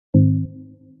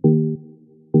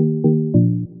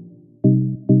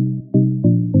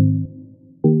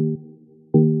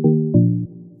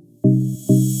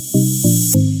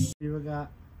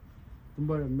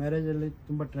ತುಂಬಾ ಮ್ಯಾರೇಜ್ ಅಲ್ಲಿ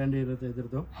ತುಂಬಾ ಟ್ರೆಂಡ್ ಇರುತ್ತೆ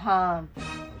ಇದ್ರದ್ದು.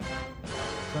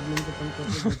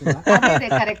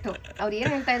 ಕರೆಕ್ಟ್. ಅವ್ರು ಏನ್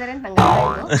ಹೇಳ್ತಾ ಇದಾರೆ ಅಂತ ನಂಗೆ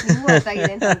ಅರ್ಥ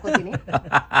ಆಗಿದೆ ಅಂತ ಅನ್ಕೋತೀನಿ.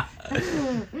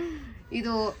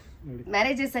 ಇದು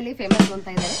ಮ್ಯಾರೇಜಸ್ ಅಲ್ಲಿ ಫೇಮಸ್ ಅಂತ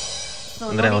ಇದ್ದಾರೆ.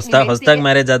 ಹೊಸದಾಗಿ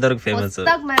ಮ್ಯಾರೇಜ್ ಆದವ್ರಿಗೆ ಫೇಮಸ್,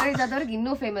 ಹೊಸದಾಗಿ ಮ್ಯಾರೇಜ್ ಆದವ್ರಿಗೆ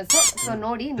ಇನ್ನೂ ಫೇಮಸ್. ಸೊ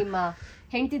ನೋಡಿ ನಿಮ್ಮ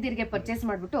ಹೆಂಡತಿದಿರಿಗೆ ಪರ್ಚೇಸ್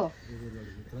ಮಾಡ್ಬಿಟ್ಟು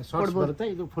ಬರುತ್ತೆ,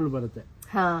 ಇದು ಫುಲ್ ಬರುತ್ತೆ.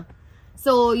 ಹಾ,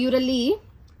 ಸೊ ಇವರಲ್ಲಿ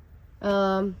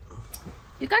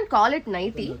you can call it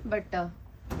nighty, but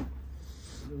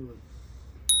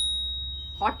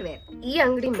hot wear. ಈ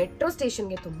ಅಂಗಡಿ ಮೆಟ್ರೋ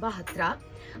ಸ್ಟೇಷನ್ಗೆ ತುಂಬಾ ಹತ್ರ.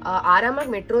 ಆರಾಮಾಗಿ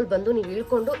ಮೆಟ್ರೋಲ್ ಬಂದು ನೀವು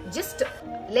ಇಳ್ಕೊಂಡು just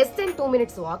less than 2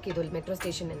 minutes walk ಇದು ಮೆಟ್ರೋ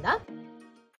ಸ್ಟೇಷನ್ ಇಂದ.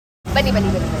 ಬನ್ನಿ ಬನ್ನಿ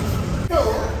ಬನ್ನಿ. ಸೊ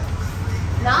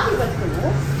ನಾವಿವತ್ತು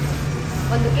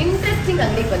ಒಂದು ಇಂಟ್ರೆಸ್ಟಿಂಗ್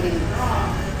ಅಂಗಡಿಗೆ ಬಂದಿದ್ದೀವಿ.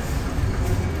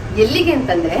 ಎಲ್ಲಿಗೆ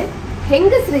ಅಂತಂದ್ರೆ,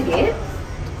 ಹೆಂಗಸರಿಗೆ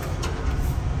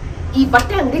ಈ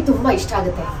ಬಟ್ಟೆ ಅಂಗಡಿ ತುಂಬಾ ಇಷ್ಟ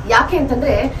ಆಗುತ್ತೆ. ಯಾಕೆ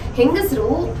ಅಂತಂದ್ರೆ ಹೆಂಗಸರು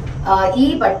ಈ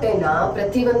ಬಟ್ಟೆನ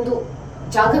ಪ್ರತಿಯೊಂದು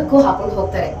ಜಾಗಕ್ಕೂ ಹಾಕೊಂಡು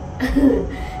ಹೋಗ್ತಾರೆ.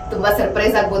 ತುಂಬಾ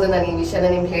ಸರ್ಪ್ರೈಸ್ ಆಗ್ಬೋದು ನಾನು ಈ ವಿಷಯನ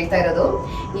ನಿಮ್ಗೆ ಹೇಳ್ತಾ ಇರೋದು.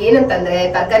 ಏನಂತಂದ್ರೆ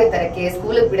ತರಕಾರಿ ತರಕ್ಕೆ,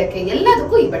 ಸ್ಕೂಲಿಗೆ ಬಿಡಕ್ಕೆ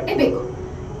ಎಲ್ಲದಕ್ಕೂ ಈ ಬಟ್ಟೆ ಬೇಕು.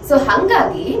 ಸೊ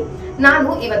ಹಂಗಾಗಿ ನಾನು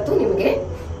ಇವತ್ತು ನಿಮ್ಗೆ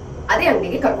ಅದೇ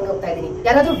ಅಂಗಡಿಗೆ ಕರ್ಕೊಂಡು ಹೋಗ್ತಾ ಇದ್ದೀನಿ.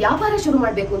 ಯಾರಾದ್ರೂ ವ್ಯಾಪಾರ ಶುರು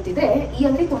ಮಾಡ್ಬೇಕು ಅಂತಿದ್ರೆ ಈ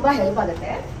ಅಂಗಡಿ ತುಂಬಾ ಹೆಲ್ಪ್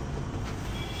ಆಗುತ್ತೆ.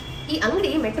 ಈ ಅಂಗಡಿ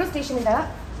ಮೆಟ್ರೋ ಸ್ಟೇಷನ್ ಇಂದ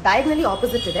ಡಯಾಗ್ನಲಿ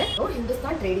ಆಪೋಸಿಟ್ ಇದೆ.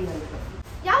 ಹಿಂದೂಸ್ತಾನ್ ಟ್ರೇಡಿಂಗ್ ಅಂಗಡಿ.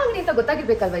 ಯಾವ ಅಂಗಡಿ ಅಂತ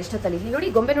ಗೊತ್ತಾಗಿರ್ಬೇಕಲ್ವಾ ಇಷ್ಟೊತ್ತಲ್ಲಿ. ನೋಡಿ,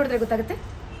 ಗೊಂಬೆ ನೋಡಿದ್ರೆ ಗೊತ್ತಾಗುತ್ತೆ.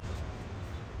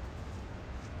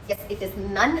 ಎಸ್, ಇಟ್ ಇಸ್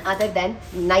ನನ್ other than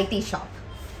nighty shop.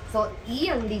 So ಈ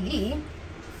ಅಂಗಡಿಲಿ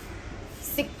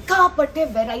ಸಿಕ್ಕಾಪಟ್ಟೆ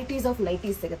ವೆರೈಟೀಸ್ ಆಫ್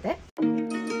ನೈಟೀಸ್ ಸಿಗುತ್ತೆ.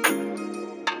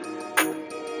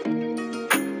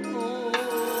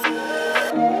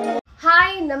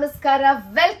 ಹಾಯ್, ನಮಸ್ಕಾರ,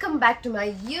 welcome back to my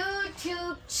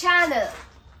YouTube channel.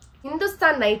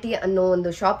 Hindustan nighty ಅನ್ನೋ ಒಂದು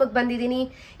ಶಾಪಿಗೆ ಬಂದಿದ್ದೀನಿ.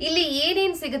 ಇಲ್ಲಿ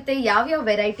ಏನೇನ್ ಸಿಗುತ್ತೆ, ಯಾವ್ಯಾವ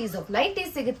ವೆರೈಟೀಸ್ ಆಫ್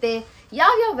ನೈಟೀಸ್ ಸಿಗುತ್ತೆ,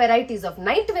 ಯಾವ್ಯಾವ ವೆರೈಟೀಸ್ ಆಫ್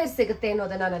ನೈಟ್ ವೇರ್ ಸಿಗುತ್ತೆ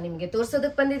ಅನ್ನೋದನ್ನ ನಾನು ನಿಮ್ಗೆ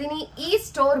ತೋರ್ಸೋದಕ್ಕೆ ಬಂದಿದ್ದೀನಿ. ಈ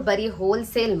ಸ್ಟೋರ್ ಬರೀ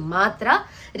ಹೋಲ್ಸೇಲ್ ಮಾತ್ರ,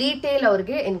 ರೀಟೇಲ್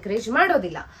ಅವ್ರಿಗೆ ಎನ್ಕರೇಜ್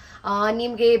ಮಾಡೋದಿಲ್ಲ.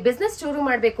 ನಿಮ್ಗೆ ಬಿಸ್ನೆಸ್ ಶುರು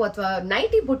ಮಾಡ್ಬೇಕು ಅಥವಾ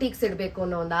ನೈಟಿ ಬುಟೀಕ್ಸ್ ಇಡಬೇಕು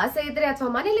ಅನ್ನೋ ಒಂದು ಆಸೆ ಇದ್ರೆ, ಅಥವಾ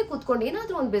ಮನೇಲಿ ಕೂತ್ಕೊಂಡು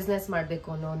ಏನಾದ್ರೂ ಒಂದು ಬಿಸ್ನೆಸ್ ಮಾಡ್ಬೇಕು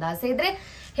ಅನ್ನೋ ಒಂದು ಆಸೆ ಇದ್ರೆ,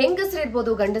 ಹೆಂಗಸರು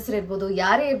ಇರ್ಬೋದು, ಗಂಡಸರು ಇರ್ಬೋದು,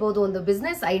 ಯಾರೇ ಇರ್ಬೋದು, ಒಂದು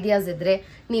ಬಿಸ್ನೆಸ್ ಐಡಿಯಾಸ್ ಇದ್ರೆ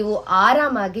ನೀವು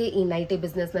ಆರಾಮಾಗಿ ಈ ನೈಟಿ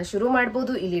ಬಿಸ್ನೆಸ್ ನ ಶುರು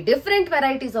ಮಾಡಬಹುದು. ಇಲ್ಲಿ ಡಿಫ್ರೆಂಟ್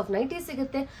ವೆರೈಟೀಸ್ ಆಫ್ ನೈಟಿ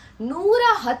ಸಿಗುತ್ತೆ.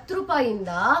 110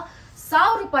 ರೂಪಾಯಿಂದ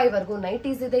 1000 ರೂಪಾಯಿವರೆಗೂ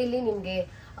ನೈಟೀಸ್ ಇದೆ. ಇಲ್ಲಿ ನಿಮ್ಗೆ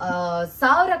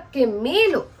 1000ಕ್ಕೆ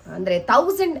ಮೇಲು ಅಂದ್ರೆ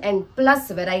 1000+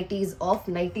 ವೆರೈಟೀಸ್ ಆಫ್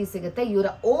ನೈಟಿ ಸಿಗುತ್ತೆ. ಇವರ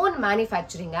ಓನ್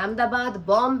ಮ್ಯಾನುಫ್ಯಾಕ್ಚರಿಂಗ್ ಅಹಮದಾಬಾದ್,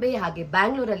 ಬಾಂಬೆ ಹಾಗೆ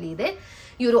ಬ್ಯಾಂಗ್ಳೂರಲ್ಲಿ ಇದೆ.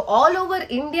 ಇವರು all over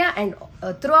India and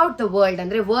through out the world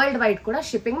ಅಂದ್ರೆ ವರ್ಲ್ಡ್ ವೈಡ್ ಕೂಡ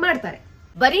ಶಿಪ್ಪಿಂಗ್ ಮಾಡ್ತಾರೆ.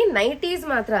 ಬರೀ ನೈಟೀಸ್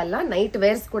ಮಾತ್ರ ಅಲ್ಲ, ನೈಟ್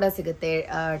ವೇರ್ಸ್ ಕೂಡ ಸಿಗುತ್ತೆ.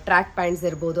 ಟ್ರ್ಯಾಕ್ ಪ್ಯಾಂಟ್ಸ್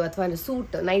ಇರ್ಬೋದು, ಅಥವಾ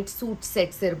ಸೂಟ್, ನೈಟ್ ಸೂಟ್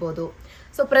ಸೆಟ್ಸ್ ಇರ್ಬೋದು.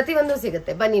 ಸೊ ಪ್ರತಿಯೊಂದು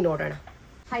ಸಿಗುತ್ತೆ. ಬನ್ನಿ ನೋಡೋಣ.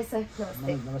 ಹಾಯ್ ಸರ್,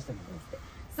 ನಮಸ್ತೆ.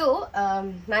 ಸೊ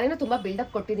ನಾನೇನೋ ತುಂಬಾ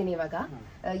ಬಿಲ್ಡಪ್ ಕೊಟ್ಟಿದ್ದೀನಿ. ಇವಾಗ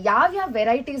ಯಾವ್ಯಾವ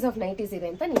ವೆರೈಟೀಸ್ ಆಫ್ ನೈಟೀಸ್ ಇದೆ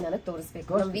ಅಂತ ನೀವು ನನಗೆ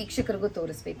ತೋರಿಸ್ಬೇಕು, ನಮ್ಮ ವೀಕ್ಷಕರಿಗೂ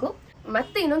ತೋರಿಸ್ಬೇಕು.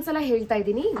 ಮತ್ತೆ ಇನ್ನೊಂದ್ಸಲ ಹೇಳ್ತಾ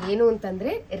ಇದ್ದೀನಿ, ಏನು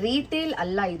ಅಂತಂದ್ರೆ ರೀಟೇಲ್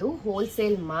ಅಲ್ಲ, ಇದು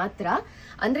ಹೋಲ್ಸೇಲ್ ಮಾತ್ರ.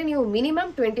 ಅಂದ್ರೆ ನೀವು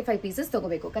ಮಿನಿಮಮ್ 25 ಪೀಸಸ್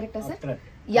ತಗೋಬೇಕು. ಕರೆಕ್ಟಾ ಸರ್?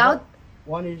 ಯಾವ್ದು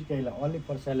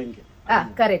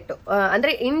ಕರೆಕ್ಟ್.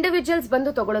 ಅಂದ್ರೆ ಇಂಡಿವಿಜುವಲ್ಸ್ ಬಂದು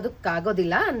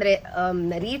ತಗೊಳೋದಕ್ಕಾಗೋದಿಲ್ಲ, ಅಂದ್ರೆ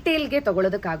ರಿಟೇಲ್ಗೆ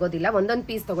ತಗೊಳೋದಕ್ಕಾಗೋದಿಲ್ಲ, ಒಂದೊಂದು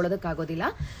ಪೀಸ್ ತಗೊಳೋದಕ್ಕಾಗೋದಿಲ್ಲ.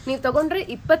 ನೀವು ತಗೊಂಡ್ರೆ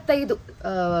 25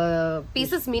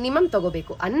 ಪೀಸಸ್ ಮಿನಿಮಮ್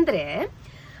ತಗೋಬೇಕು. ಅಂದ್ರೆ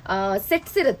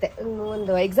ಸೆಟ್ಸ್ ಇರುತ್ತೆ.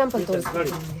 ಒಂದು ಎಕ್ಸಾಂಪಲ್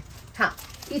ತೋರಿಸ್ತೀನಿ. ಹಾ,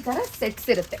 ಈ ತರ ಸೆಟ್ಸ್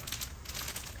ಇರುತ್ತೆ.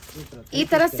 ಈ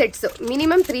ತರ ಸೆಟ್ಸ್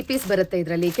ಮಿನಿಮಮ್ 3 ಪೀಸ್ ಬರುತ್ತೆ.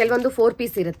 ಇದರಲ್ಲಿ ಕೆಲವೊಂದು 4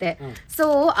 ಪೀಸ್ ಇರುತ್ತೆ. ಸೊ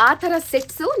ಆ ತರ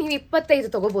ಸೆಟ್ಸ್ ನೀವು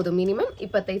 25 ತಗೋಬಹುದು. ಮಿನಿಮಮ್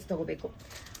 25 ತಗೋಬೇಕು.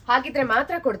 ಹಾಗಿದ್ರೆ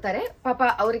ಮಾತ್ರ ಕೊಡ್ತಾರೆ. ಪಾಪ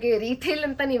ಅವರಿಗೆ ರಿಟೇಲ್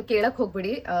ಅಂತ ನೀವು ಕೇಳಕ್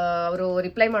ಹೋಗ್ಬಿಡಿ, ಅವರು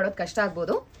ರಿಪ್ಲೈ ಮಾಡೋದು ಕಷ್ಟ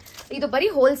ಆಗ್ಬೋದು. ಇದು ಬರೀ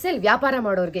ಹೋಲ್ಸೇಲ್ ವ್ಯಾಪಾರ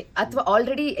ಮಾಡೋರ್ಗೆ, ಅಥವಾ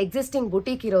ಆಲ್ರೆಡಿ ಎಕ್ಸಿಸ್ಟಿಂಗ್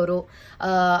ಬುಟೀಕ್ ಇರೋರು,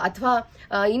 ಅಥವಾ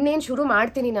ಇನ್ನೇನು ಶುರು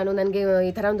ಮಾಡ್ತೀನಿ ನಾನು, ನನಗೆ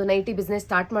ಈ ತರ ಒಂದು ನೈಟಿ ಬಿಸ್ನೆಸ್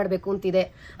ಸ್ಟಾರ್ಟ್ ಮಾಡಬೇಕು ಅಂತಿದೆ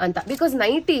ಅಂತ. ಬಿಕಾಸ್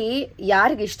ನೈಟಿ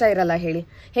ಯಾರಿಗೆ ಇಷ್ಟ ಇರಲ್ಲ ಹೇಳಿ,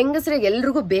 ಹೆಂಗಸರಿಗೆ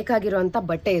ಎಲ್ರಿಗೂ ಬೇಕಾಗಿರೋಂಥ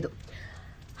ಬಟ್ಟೆ ಇದು.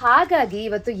 ಹಾಗಾಗಿ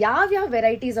ಇವತ್ತು ಯಾವ್ಯಾವ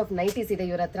ವೆರೈಟೀಸ್ ಆಫ್ ನೈಟೀಸ್ ಇದೆ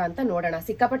ಇವ್ರ ಹತ್ರ ಅಂತ ನೋಡೋಣ.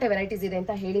 ಸಿಕ್ಕಾಪಟ್ಟೆ ವೆರೈಟೀಸ್ ಇದೆ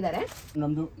ಅಂತ ಹೇಳಿದ್ದಾರೆ.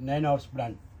 ನಮ್ದು 9 hours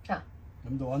ಬ್ರ್ಯಾಂಡ್,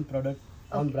 ನಮ್ದು own product,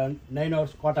 own brand 9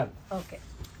 hours cotton. Okay,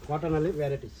 cotton ಅಲ್ಲಿ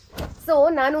ವೆರೈಟೀಸ್. ಸೊ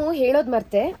ನಾನು ಹೇಳೋದ್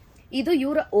ಮರ್ತೆ, ಇದು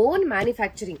ಇವರ own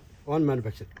manufacturing. Own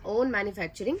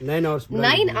manufacturing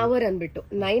 9 hour ಅಂದ್ಬಿಟ್ಟು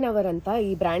 9 hour ಅಂತ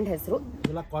ಈ ಬ್ರ್ಯಾಂಡ್ ಹೆಸರು.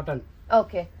 ಇದೆಲ್ಲ ಕಾಟನ್.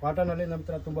 ಓಕೆ, ಕಾಟನ್ ಅಲ್ಲಿ ನಮ್ಮ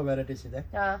ಹತ್ರ ತುಂಬಾ ವೆರೈಟೀಸ್ ಇದೆ.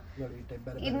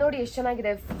 ಇದು ನೋಡಿ ಎಷ್ಟು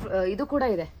ಚೆನ್ನಾಗಿದೆ. ಇದು ಕೂಡ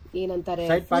ಇದೆ, ಏನಂತಾರೆ,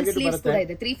 ಸ್ಲೀವ್ಸ್ ಕೂಡ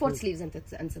ಇದೆ. 3/4 ಸ್ಲೀವ್ಸ್ ಅಂತ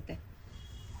ಅನ್ಸುತ್ತೆ.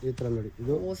 ಈ ತರ ನೋಡಿ,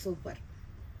 ಇದು ಓ ಸೂಪರ್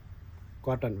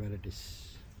ಕಾಟನ್ ವೆರೈಟೀಸ್.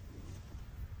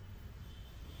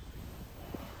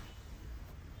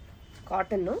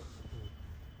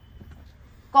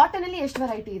 ಕಾಟನ್ ಅಲ್ಲಿ ಎಷ್ಟು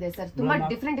ವೆರೈಟಿ ಇದೆ ಸರ್? ತುಂಬಾ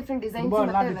ಡಿಫರೆಂಟ್ ಡಿಸೈನ್ಸ್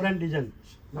ಮತ್ತೆ ಡಿಫರೆಂಟ್ ಡಿಸೈನ್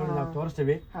ನೋಡಿ ನಾವು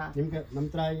ತೋರಿಸ್ತೀವಿ ನಿಮಗೆ. ನಮ್ಮ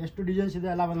ಹತ್ರ ಎಷ್ಟು ಡಿಸೈನ್ಸ್ ಇದೆ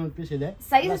ಎಲ್ಲ ಒಂದೊಂದು ಪೀಸ್ ಇದೆ.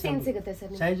 ಸೈಜಸ್ ಏನು ಸಿಗುತ್ತೆ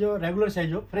sir? Size regular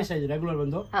size, free size regular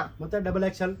ಒಂದು, ಮತ್ತೆ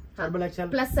XXL, XXL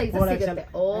ಪ್ಲಸ್ ಸೈಜ್ ಸಿಗುತ್ತೆ.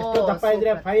 ಎಷ್ಟು ದಪ್ಪ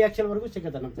ಇದ್ರೆ 5XL ವರೆಗೂ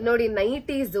ಸಿಗುತ್ತೆ ನಮಗೆ. ನೋಡಿ,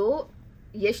 ನೈಟೀಸ್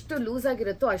ಎಷ್ಟು ಲೂಸ್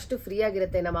ಆಗಿರುತ್ತೋ ಅಷ್ಟು ಫ್ರೀ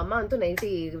ಆಗಿರುತ್ತೆ. ನಮ್ಮ ಅಮ್ಮ ಅಂತೂ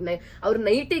ಅವ್ರು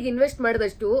ನೈಟಿಗೆ ಇನ್ವೆಸ್ಟ್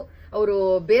ಮಾಡಿದಷ್ಟು ಅವರು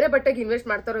ಬೇರೆ ಬಟ್ಟೆಗೆ ಇನ್ವೆಸ್ಟ್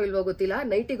ಮಾಡ್ತಾರೋ ಇಲ್ವೋ ಗೊತ್ತಿಲ್ಲ,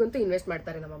 ನೈಟಿಗಂತೂ ಇನ್ವೆಸ್ಟ್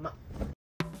ಮಾಡ್ತಾರೆ ನಮ್ಮಮ್ಮ.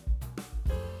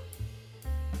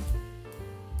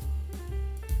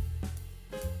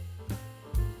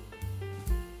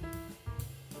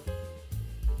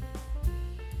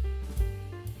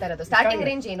 ಸ್ಟಾರ್ಟಿಂಗ್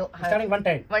ರೇಂಜ್ ಏನು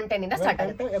 110 ಇಂದ ಸ್ಟಾರ್ಟ್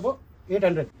ಆಗುತ್ತೆ.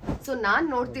 ಸೊ ನಾನ್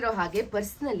ನೋಡ್ತಿರೋ ಹಾಗೆ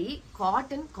ಪರ್ಸನಲಿ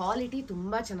ಕಾಟನ್ ಕ್ವಾಲಿಟಿ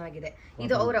ತುಂಬಾ ಚೆನ್ನಾಗಿದೆ.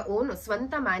 ಇದು ಅವರ ಓನ್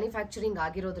ಸ್ವಂತ ಮ್ಯಾನುಫ್ಯಾಕ್ಚರಿಂಗ್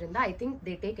ಆಗಿರೋದ್ರಿಂದ I think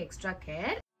they take extra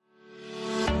care.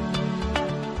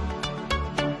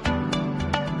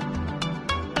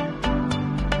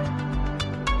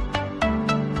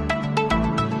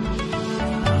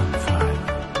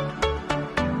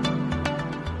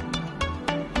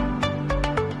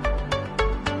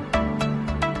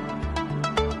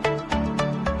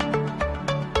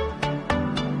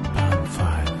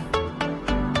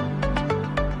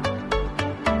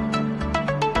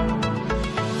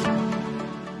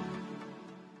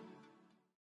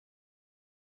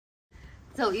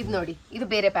 So ಇದು ನೋಡಿ, ಇದು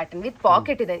ಬೇರೆ ಪ್ಯಾಟರ್ನ್ ವಿತ್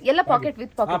ಪಾಕೆಟ್ ಇದೆ. ಎಲ್ಲ packet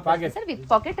with packet sir, with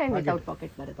packet and without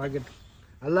packet ಬರುತ್ತೆ.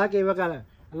 ಅಲ್ಲಾಕೆ ಇವಾಗ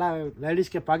ಅಲ್ಲ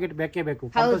ಲೇಡೀಸ್ಗೆ ಪಾಕೆಟ್ ಬೇಕೇ ಬೇಕು,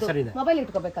 ಕಂಪಲ್ಸರಿ ಇದೆ. Mobile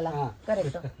ಇಟ್ಕೋಬೇಕಲ್ಲ,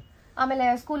 correct. ಆಮೇಲೆ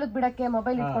ಸ್ಕೂಲಿಗೆ ಬಿಡಕ್ಕೆ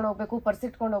ಮೊಬೈಲ್ ಇಟ್ಕೊಂಡು ಹೋಗ್ಬೇಕು, ಪರ್ಸ್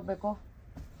ಇಟ್ಕೊಂಡು ಹೋಗ್ಬೇಕು.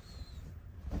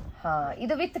 ಹಾ,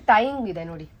 ಇದು ವಿತ್ ಟೈಯಿಂಗ್ ಇದೆ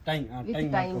ನೋಡಿ, ವಿತ್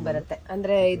ಟೈಯಿಂಗ್ ಬರುತ್ತೆ.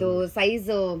 ಅಂದ್ರೆ ಇದು ಸೈಜ್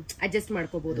ಅಡ್ಜಸ್ಟ್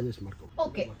ಮಾಡ್ಕೋಬಹುದು.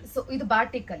 ಓಕೆ, ಸೊ ಇದು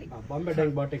ಬಾಟಿಕ್ ಅಲ್ಲಿ ಬಾಂಬೆ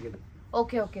ಡೈಯಿಂಗ್ ಬಾಟಿಕ್ ಇದೆ.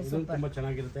 ಓಕೆ ಓಕೆ, ಸೂಪರ್, ತುಂಬಾ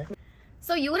ಚೆನ್ನಾಗಿರುತ್ತೆ.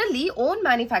 ಸೊ ಇವರಲ್ಲಿ own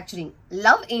manufacturing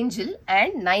love angel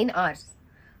and 9 Hours.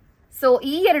 So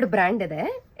ಈ 2 ಬ್ರ್ಯಾಂಡ್ ಇದೆ,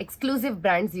 ಎಕ್ಸ್ಕ್ಲೂಸಿವ್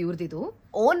ಬ್ರ್ಯಾಂಡ್ಸ್ ಇವ್ರದಿದು.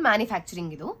 ಓನ್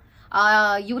ಮ್ಯಾನುಫ್ಯಾಕ್ಚರಿಂಗ್ ಇದು.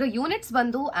 ಇವರ ಯೂನಿಟ್ಸ್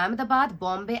ಬಂದು ಅಹಮದಾಬಾದ್,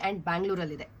 ಬಾಂಬೆ ಅಂಡ್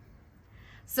ಬ್ಯಾಂಗ್ಳೂರಲ್ಲಿದೆ.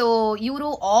 ಸೊ ಇವರು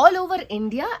all over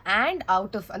India and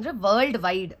out of ಅಂದ್ರೆ ವರ್ಲ್ಡ್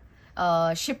ವೈಡ್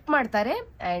ಶಿಪ್ ಮಾಡ್ತಾರೆ.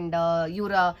 ಅಂಡ್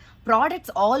ಇವರ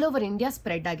products all over India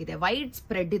spread ಆಗಿದೆ, ವೈಡ್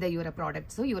ಸ್ಪ್ರೆಡ್ ಇದೆ ಇವರ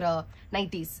ಪ್ರಾಡಕ್ಟ್ಸ್. ಇವರ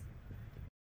ನೈಟೀಸ್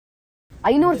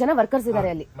 500 ಜನ ವರ್ಕರ್ಸ್ ಇದ್ದಾರೆ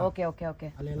ಅಲ್ಲಿ. ಓಕೆ ಓಕೆ ಓಕೆ,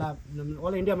 ಅಲ್ಲೆಲ್ಲ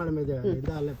ಆಲ್ ಇಂಡಿಯಾ ಮೇಡಮ್ ಇದೆ,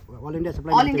 ಆಲ್ ಇಂಡಿಯಾ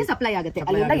ಸಪ್ಲೈ ಆಗುತ್ತೆ,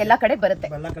 ಅಲ್ಲಿಂದ ಎಲ್ಲ ಕಡೆ ಬರುತ್ತೆ.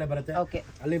 ಓಕೆ,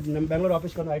 ಅಲ್ಲಿ ನಮ್ಮ ಬೆಂಗಳೂರು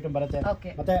ಆಫೀಸ್ ಒಂದು ಐಟಮ್ ಬರುತ್ತೆ.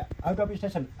 ಮತ್ತೆ ಔಟ್ ಆಫ್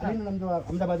ಸ್ಟೇಷನ್ ಅಲ್ಲಿ ನಮ್ದು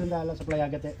ಅಹಮದಾಬಾದ್ ಇಂದ ಎಲ್ಲ ಸಪ್ಲೈ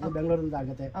ಆಗುತ್ತೆ, ಬೆಂಗಳೂರಿಂದ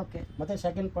ಆಗುತ್ತೆ. ಮತ್ತೆ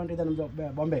ಸೆಕೆಂಡ್ ಪಾಯಿಂಟ್ ಇದೆ ನಮ್ದು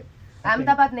ಬಾಂಬೆ,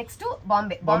 ಅಹಮದಾಬಾದ್ ನೆಕ್ಸ್ಟ್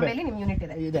ಬಾಂಬೆ. ಬಾಂಬೆಲಿ ನಿಮ್ ಯೂನಿಟ್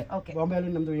ಇದೆ.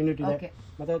 ಬಾಂಬೆಯಲ್ಲಿ ನಮ್ದು ಯೂನಿಟ್ ಇದೆ.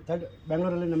 ಮತ್ತೆ ಥರ್ಡ್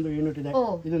ಬೆಂಗಳೂರಲ್ಲಿ ನಮ್ದು ಯೂನಿಟ್ ಇದೆ.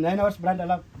 ಇದು 9 Hours ಬ್ರ್ಯಾಂಡ್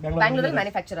ಎಲ್ಲ ಬೆಂಗಳೂರಲ್ಲಿ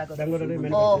ಮ್ಯಾನುಫ್ಯಾಕ್ಚರ್ ಆಗೋದು. ಬೆಂಗಳೂರಲ್ಲಿ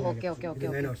okay okay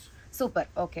okay, super.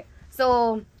 Okay, so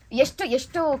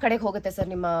ಎಷ್ಟು ಕಡೆಗೆ ಹೋಗುತ್ತೆ ಸರ್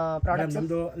ನಿಮ್ಮ ಪ್ರಾಡಕ್ಟ್ಸ್?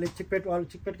 ನಮ್ದು ಅಲ್ಲಿ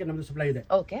ಚಿಕ್ಪೇಟ್ಗೆ ನಮ್ದು ಸಪ್ಲೈ ಇದೆ.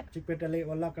 ಓಕೆ, ಚಿಕ್ಪೇಟ್ ಅಲ್ಲಿ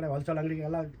ಎಲ್ಲ ಕಡೆ ಹೋಲ್ಸೇಲ್ ಅಂಗಡಿಗೆ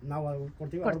ಎಲ್ಲ ನಾವು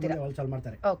ಕೊಡ್ತೀವಿ, ಅವ್ರು ಹೋಲ್ಸೇಲ್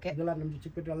ಮಾಡ್ತಾರೆ. ಇದೆಲ್ಲ ನಮ್ದು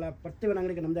ಚಿಕ್ಪೇಟ್ ಎಲ್ಲ ಪ್ರತಿಯೊಂದು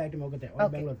ಅಂಗಡಿಗೆ ನಮ್ದೇ ಐಟಮ್ ಹೋಗುತ್ತೆ.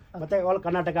 ಬೆಂಗಳೂರು ಮತ್ತೆ ಆಲ್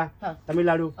ಕರ್ನಾಟಕ,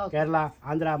 ತಮಿಳುನಾಡು, ಕೇರಳ,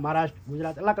 ಆಂಧ್ರ, ಮಹಾರಾಷ್ಟ್ರ,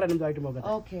 ಗುಜರಾತ್ ಎಲ್ಲ ಕಡೆ ನಮ್ದು ಐಟಮ್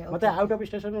ಹೋಗುತ್ತೆ. ಮತ್ತೆ ಔಟ್ ಆಫ್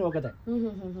ಸ್ಟೇಷನ್ ಹೋಗುತ್ತೆ.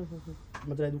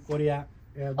 ಮತ್ತೆ ಇದು ಕೊರಿಯಾ,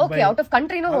 ಓಕೆ, ಔಟ್ ಆಫ್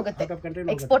ಕಂಟ್ರಿನೂ ಹೋಗುತ್ತೆ,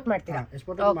 ಎಕ್ಸ್ಪೋರ್ಟ್ ಮಾಡ್ತೀರಾ?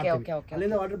 ಓಕೆ ಓಕೆ ಓಕೆ,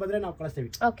 ಅಲ್ಲಿಂದ ಆರ್ಡರ್ ಬಂದ್ರೆ ನಾವು ಕಳಿಸ್ತೀವಿ.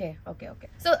 Okay okay okay.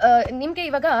 ಸೊ ನಿಮ್ಗೆ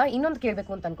ಇವಾಗ ಇನ್ನೊಂದು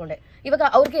ಕೇಳಬೇಕು ಅಂತ ಅನ್ಕೊಂಡೆ. ಇವಾಗ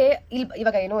ಅವ್ರಿಗೆ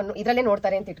ಇವಾಗ ಏನೋ ಇದರಲ್ಲೇ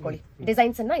ನೋಡ್ತಾರೆ ಅಂತ ಇಟ್ಕೊಳ್ಳಿ,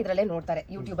 ಡಿಸೈನ್ಸ್ ಅನ್ನ ಇದರಲ್ಲೇ ನೋಡ್ತಾರೆ,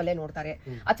 ಯೂಟ್ಯೂಬ್ ಅಲ್ಲೇ ನೋಡ್ತಾರೆ,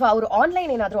 ಅಥವಾ ಅವರು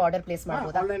ಆನ್ಲೈನ್ ಏನಾದ್ರೂ ಆರ್ಡರ್ ಪ್ಲೇಸ್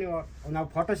ಮಾಡಬಹುದಾ? ಆನ್ಲೈನ್ ನಾವು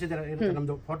ಫೋಟೋಸ್ ಇರುತ್ತೆ,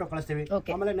 ನಮ್ದು ಫೋಟೋ ಕಳಿಸ್ತೀವಿ.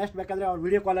 ಆಮೇಲೆ ನೆಕ್ಸ್ಟ್ ಬೇಕಂದ್ರೆ ಅವ್ರು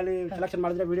ವಿಡಿಯೋ ಕಾಲ್ ಅಲ್ಲಿ ಸೆಲೆಕ್ಷನ್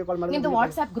ಮಾಡಿದ್ರೆ ವಿಡಿಯೋ ಕಾಲ್ ಮಾಡಿ. ನಿಮ್ದು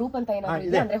ವಾಟ್ಸ್ಆಪ್ ಗ್ರೂಪ್ ಅಂತ ಏನಾದ್ರು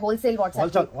ಇದೆ? ಅಂದ್ರೆ ಹೋಲ್ಸೇಲ್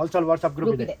ವಾಟ್ಸ್ಆಪ್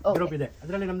ಗ್ರೂಪ್ ಇದೆ.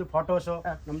 ಅದರಲ್ಲಿ ನಮ್ದು ಫೋಟೋಸ್,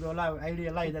 ನಮ್ದು ಎಲ್ಲ ಐಡಿ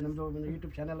ಎಲ್ಲ ಇದೆ, ನಮ್ದು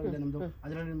ಯೂಟ್ಯೂಬ್ ಚಾನೆಲ್ ಇದೆ, ನಮ್ದು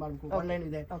ಅದರಲ್ಲಿ ಮಾಡಬೇಕು. ಆನ್ಲೈನ್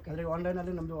ಇದೆ, ಅದ್ರಲ್ಲಿ ಆನ್ಲೈನ್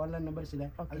ಅಲ್ಲಿ ನಮ್ದು ಆನ್ಲೈನ್ ನಂಬರ್ಸ್ ಇದೆ,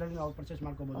 ಅದರಲ್ಲಿ ನಾವು ಪರ್ಚೇಸ್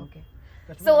ಮಾಡ್ಕೋಬಹುದು.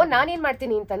 ಸೊ ನಾನೇನ್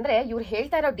ಮಾಡ್ತೀನಿ ಅಂತಂದ್ರೆ, ಇವ್ರು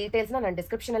ಹೇಳ್ತಾ ಇರೋ ಡೀಟೇಲ್ಸ್ ನಾನು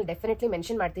ಡಿಸ್ಕ್ರಿಪ್ಷನ್ ಅಲ್ಲಿ ಡೆಫಿನೆಟ್ಲಿ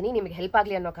ಮೆನ್ಷನ್ ಮಾಡ್ತೀನಿ, ನಿಮ್ಗೆ ಹೆಲ್ಪ್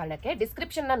ಆಗ್ಲಿ ಅನ್ನೋ ಕಾರಣಕ್ಕೆ.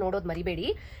 ಡಿಸ್ಕ್ರಿಪ್ಷನ್ ನ ನೋಡೋದು ಮರಿಬೇಡಿ,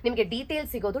 ನಿಮಗೆ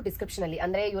ಡೀಟೇಲ್ಸ್ ಸಿಗೋದು ಡಿಸ್ಕ್ರಿಪ್ಷನ್ ಅಲ್ಲಿ.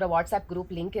 ಅಂದ್ರೆ ಇವರ ವಾಟ್ಸ್ಆಪ್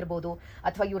ಗ್ರೂಪ್ ಲಿಂಕ್ ಇರ್ಬೋದು,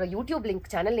 ಅಥವಾ ಇವರ ಯೂಟ್ಯೂಬ್ ಲಿಂಕ್,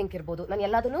 ಚಾನಲ್ ಲಿಂಕ್ ಇರ್ಬೋದು, ನಾನು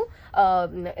ಎಲ್ಲದನ್ನು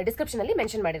ಡಿಸ್ಕ್ರಿಪ್ಷನ್ ಅಲ್ಲಿ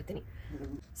ಮೆನ್ಷನ್ ಮಾಡಿರ್ತೀನಿ.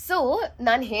 ಸೊ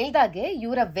ನಾನು ಹೇಳ್ದಾಗೆ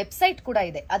ಇವರ ವೆಬ್ಸೈಟ್ ಕೂಡ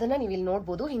ಇದೆ, ಅದನ್ನ ನೀವು ಇಲ್ಲಿ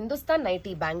ನೋಡ್ಬೋದು. ಹಿಂದೂಸ್ತಾನ್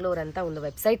ನೈಟಿ ಬ್ಯಾಂಗ್ಳೂರ್ ಅಂತ ಒಂದು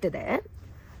ವೆಬ್ಸೈಟ್ ಇದೆ.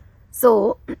 ಸೊ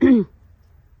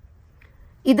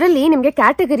ಇದರಲ್ಲಿ ನಿಮಗೆ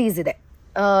ಕ್ಯಾಟಗರೀಸ್ ಇದೆ,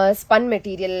 spun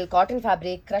material, cotton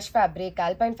fabric, crush fabric,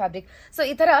 alpine fabric. So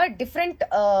ಈ ತರ ಡಿಫ್ರೆಂಟ್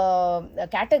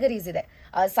ಕ್ಯಾಟಗರೀಸ್ ಇದೆ.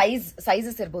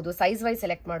 ಸೈಜಸ್ ಇರ್ಬೋದು, ಸೈಜ್ ವೈಸ್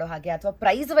ಸೆಲೆಕ್ಟ್ ಮಾಡೋ ಹಾಗೆ ಅಥವಾ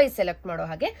ಪ್ರೈಸ್ ವೈಸ್ ಸೆಲೆಕ್ಟ್ ಮಾಡೋ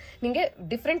ಹಾಗೆ ನಿಮಗೆ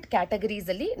ಡಿಫ್ರೆಂಟ್ ಕ್ಯಾಟಗರೀಸ್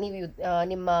ಅಲ್ಲಿ ನೀವು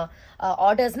ನಿಮ್ಮ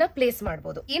ಆರ್ಡರ್ಸ್ ನ ಪ್ಲೇಸ್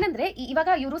ಮಾಡಬಹುದು. ಏನಂದ್ರೆ ಇವಾಗ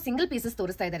ಇವರು ಸಿಂಗಲ್ ಪೀಸಸ್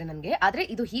ತೋರಿಸ್ತಾ ಇದ್ದಾರೆ ನನಗೆ, ಆದ್ರೆ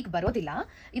ಇದು ಹೀಗೆ ಬರೋದಿಲ್ಲ.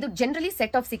 ಇದು generally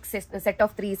set of 6, set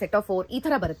of 3, set of 4 ಈ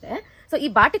ತರ ಬರುತ್ತೆ. ಸೊ ಈ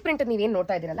ಬಾಟಿಕ್ ಪ್ರಿಂಟ್ ನೀವೇನ್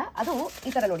ನೋಡ್ತಾ ಇದೀರಲ್ಲ, ಅದು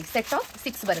ಈ ತರ ನೋಡಿ, ಸೆಟ್ ಆಫ್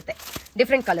 6 ಬರುತ್ತೆ,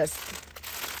 ಡಿಫ್ರೆಂಟ್ ಕಲರ್ಸ್.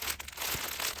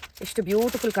 ಎಷ್ಟು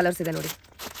ಬ್ಯೂಟಿಫುಲ್ ಕಲರ್ಸ್ ಇದೆ ನೋಡಿ.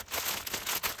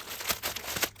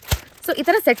 ಸೊ ಈ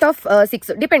ತರ ಸೆಟ್ ಆಫ್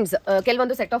 6 ಡಿಪೆಂಡ್ಸ್.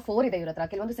 ಕೆಲವೊಂದು ಸೆಟ್ ಆಫ್ 4 ಇದೆ ಇವ್ರ ಹತ್ರ,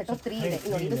 ಕೆಲವೊಂದು ಸೆಟ್ ಆಫ್ 3 ಇದೆ.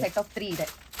 ನೋಡಿ, ಇದು ಸೆಟ್ ಆಫ್ 3 ಇದೆ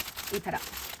ಈ ತರ.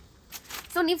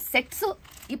 ಸೊ ನೀವು ಸೆಟ್ಸ್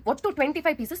ಈ ಒಟ್ಟು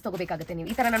 25 ಪೀಸಸ್ ತಗೋಬೇಕಾಗುತ್ತೆ ನೀವು.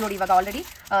 ಈ ತರ ನೋಡಿ, ಇವಾಗ ಆಲ್ರೆಡಿ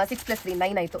 6 + 3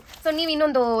 9 ಆಯ್ತು. ಸೊ ನೀವು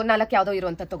ಇನ್ನೊಂದು 4 ಯಾವುದೋ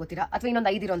ಇರುವಂತ ತಗೋತೀರಾ, ಅಥವಾ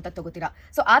ಇನ್ನೊಂದು 5 ಇರುವಂತ ತಗೋತೀರಾ.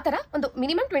 ಸೊ ಆ ತರ ಒಂದು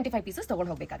ಮಿನಿಮಮ್ 25 ಪೀಸಸ್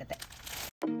ತಗೊಂಡು ಹೋಗ್ಬೇಕಾಗತ್ತೆ.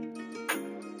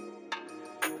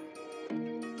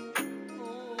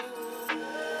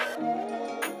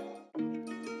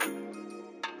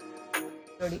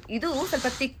 ನೋಡಿ, ಇದು ಸ್ವಲ್ಪ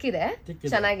ತಿಕ್ಕಿದೆ,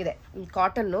 ಚೆನ್ನಾಗಿದೆ.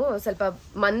 ಕಾಟನ್ ಸ್ವಲ್ಪ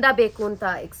ಮಂದ ಬೇಕು ಅಂತ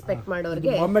ಎಕ್ಸ್ಪೆಕ್ಟ್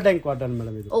ಮಾಡೋರಿಗೆ ಬಾಂಬೆ ಡೈಯಿಂಗ್ ಕಾಟನ್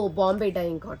ಮೇಡಮ್ ಇದು. ಓ, Bombay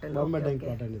dying cotton. Bombay dying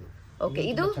cotton ಇದು. ಓಕೆ,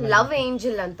 ಇದು ಲವ್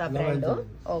ಏಂಜಲ್ ಅಂತ ಬ್ರ್ಯಾಂಡ್.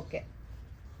 ಓಕೆ,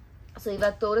 ಸೊ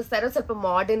ಇವಾಗ ತೋರಿಸ್ತಾ ಇರೋ ಸ್ವಲ್ಪ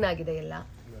ಮಾಡರ್ನ್ ಆಗಿದೆ ಎಲ್ಲ.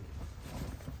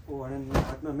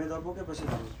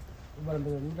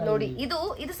 ನೋಡಿ,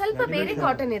 ಇದು ಸ್ವಲ್ಪ ಬೇರೆ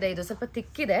ಕಾಟನ್ ಇದೆ, ಇದು ಸ್ವಲ್ಪ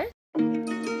ತಿಕ್ಕಿದೆ.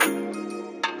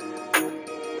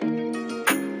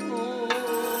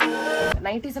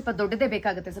 ನೈಟಿ ಸ್ವಲ್ಪ ದೊಡ್ಡದೇ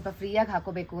ಬೇಕಾಗುತ್ತೆ, ಸ್ವಲ್ಪ ಫ್ರೀ ಆಗಿ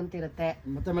ಹಾಕೋಬೇಕು ಅಂತ ಇರುತ್ತೆ.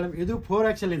 ಮತ್ತೆ ಮೇಡಮ್ ಇದು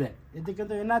 4XL ಇದೆ,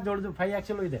 ಇದಕ್ಕಿಂತ ಇನ್ನೂ ದೊಡ್ಡದು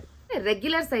 5XL ಇದೆ.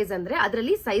 ರೆಗ್ಯುಲರ್ ಸೈಜ್ ಅಂದ್ರೆ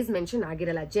ಅದರಲ್ಲಿ ಸೈಜ್ ಮೆನ್ಷನ್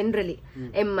ಆಗಿರಲ್ಲ. Generally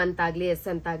M ಅಂತಾಗ್ಲಿ, S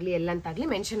ಅಂತಾಗ್ಲಿ, L ಅಂತಾಗ್ಲಿ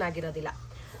mention ಆಗಿರೋದಿಲ್ಲ.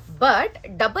 ಬಟ್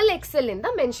XXL ಇಂದ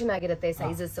ಮೆನ್ಷನ್ ಆಗಿರುತ್ತೆ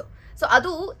ಸೈಜಸ್. ಸೊ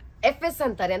ಅದು FS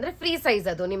ಅಂತಾರೆ, ಅಂದ್ರೆ ಫ್ರೀ ಸೈಜ್.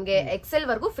 ಅದು ನಿಮ್ಗೆ XL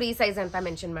ವರ್ಗೂ ಫ್ರೀ ಸೈಜ್ ಅಂತ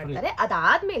ಮೆನ್ಷನ್ ಮಾಡ್ತಾರೆ.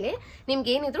 ಅದಾದ್ಮೇಲೆ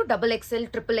ನಿಮ್ಗೆ ಏನಿದ್ರು XXL,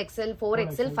 XXL,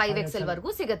 4XL, 5XL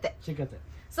ವರ್ಗೂ ಸಿಗುತ್ತೆ.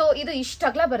 ಸೊ ಇದು ಇಷ್ಟ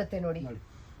ಅಗಲ ಬರುತ್ತೆ ನೋಡಿ.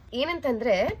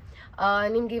 ಏನಂತಂದ್ರೆ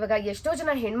ನಿಮ್ಗೆ ಇವಾಗ ಎಷ್ಟೋ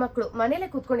ಜನ ಹೆಣ್ಮಕ್ಳು ಮನೇಲೆ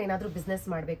ಕೂತ್ಕೊಂಡು ಏನಾದ್ರು ಬಿಸ್ನೆಸ್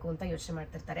ಮಾಡ್ಬೇಕು ಅಂತ ಯೋಚನೆ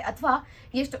ಮಾಡ್ತಿರ್ತಾರೆ. ಅಥವಾ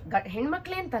ಎಷ್ಟು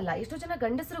ಹೆಣ್ಮಕ್ಳೇ ಅಂತಲ್ಲ, ಎಷ್ಟೋ ಜನ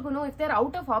ಗಂಡಸರಿಗೂ if they are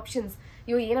out of options,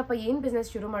 ಏನಪ್ಪ ಏನ್ ಬಿಸ್ನೆಸ್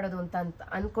ಶುರು ಮಾಡೋದು ಅಂತ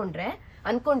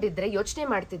ಅನ್ಕೊಂಡಿದ್ರೆ, ಯೋಚನೆ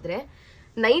ಮಾಡ್ತಿದ್ರೆ,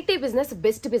 ನೈಟಿ ಬಿಸ್ನೆಸ್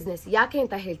ಬೆಸ್ಟ್ ಬಿಸ್ನೆಸ್. ಯಾಕೆ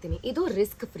ಅಂತ ಹೇಳ್ತೀನಿ. ಇದು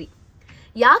ರಿಸ್ಕ್ ಫ್ರೀ.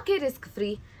 ಯಾಕೆ ರಿಸ್ಕ್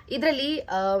ಫ್ರೀ? ಇದರಲ್ಲಿ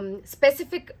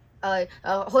ಸ್ಪೆಸಿಫಿಕ್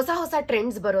ಹೊಸ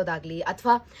ಟ್ರೆಂಡ್ಸ್ ಬರೋದಾಗ್ಲಿ,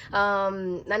 ಅಥವಾ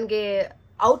ನನಗೆ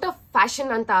ಔಟ್ ಆಫ್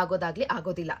ಫ್ಯಾಷನ್ ಅಂತ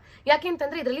ಆಗೋದಿಲ್ಲ. ಯಾಕೆ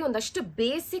ಅಂತಂದ್ರೆ ಇದರಲ್ಲಿ ಒಂದಷ್ಟು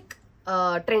ಬೇಸಿಕ್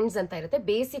ಟ್ರೆಂಡ್ಸ್ ಅಂತ ಇರುತ್ತೆ,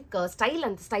 ಬೇಸಿಕ್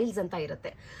ಸ್ಟೈಲ್ಸ್ ಅಂತ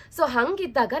ಇರುತ್ತೆ. ಸೊ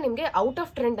ಹಂಗಿದ್ದಾಗ ನಿಮ್ಗೆ ಔಟ್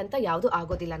ಆಫ್ ಟ್ರೆಂಡ್ ಅಂತ ಯಾವುದು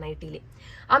ಆಗೋದಿಲ್ಲ ನೈಟಿಲಿ.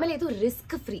 ಆಮೇಲೆ ಇದು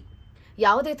ರಿಸ್ಕ್ ಫ್ರೀ,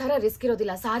 ಯಾವುದೇ ತರ ರಿಸ್ಕ್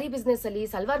ಇರೋದಿಲ್ಲ. ಸಾರಿ ಬಿಸ್ನೆಸ್ ಅಲ್ಲಿ,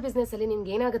 ಸಲ್ವಾರ್ ಬಿಸ್ನೆಸ್ ಅಲ್ಲಿ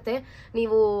ನಿಮ್ಗೆ ಏನಾಗುತ್ತೆ,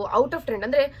 ನೀವು ಔಟ್ ಆಫ್ ಟ್ರೆಂಡ್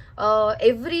ಅಂದ್ರೆ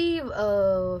ಎವ್ರಿ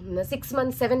 6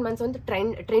 months 7 months ಒಂದು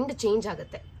ಟ್ರೆಂಡ್ ಚೇಂಜ್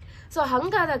ಆಗುತ್ತೆ. ಸೊ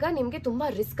ಹಂಗಾದಾಗ ನಿಮ್ಗೆ ತುಂಬಾ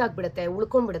ರಿಸ್ಕ್ ಆಗ್ಬಿಡುತ್ತೆ,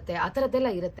 ಉಳ್ಕೊಂಡ್ಬಿಡುತ್ತೆ, ಆ ತರದ್ದೆಲ್ಲ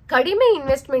ಇರುತ್ತೆ. ಕಡಿಮೆ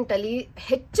ಇನ್ವೆಸ್ಟ್ಮೆಂಟ್ ಅಲ್ಲಿ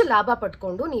ಹೆಚ್ಚು ಲಾಭ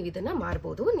ಪಡ್ಕೊಂಡು ನೀವು ಇದನ್ನ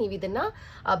ಮಾರ್ಬೋದು, ನೀವು ಇದನ್ನ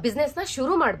ಬಿಸ್ನೆಸ್ ನ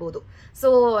ಶುರು ಮಾಡ್ಬೋದು. ಸೊ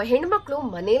ಹೆಣ್ಮಕ್ಳು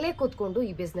ಮನೇಲೆ ಕೂತ್ಕೊಂಡು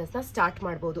ಈ ಬಿಸ್ನೆಸ್ ನ ಸ್ಟಾರ್ಟ್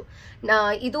ಮಾಡ್ಬೋದು.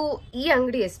 ಈ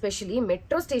ಅಂಗಡಿ ಎಸ್ಪೆಷಲಿ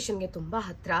ಮೆಟ್ರೋ ಸ್ಟೇಷನ್ಗೆ ತುಂಬಾ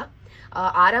ಹತ್ರ.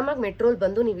 ಆರಾಮಾಗಿ ಮೆಟ್ರೋಲ್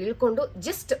ಬಂದು ನೀವು ಇಳ್ಕೊಂಡು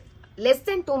just less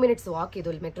than 2 minutes walk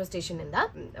ಇದು ಮೆಟ್ರೋ ಸ್ಟೇಷನ್ ಇಂದ.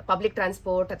 ಪಬ್ಲಿಕ್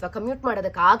ಟ್ರಾನ್ಸ್ಪೋರ್ಟ್ ಅಥವಾ ಕಮ್ಯೂಟ್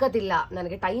ಮಾಡೋದಕ್ಕೆ ಆಗೋದಿಲ್ಲ,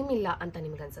 ನನಗೆ ಟೈಮ್ ಇಲ್ಲ ಅಂತ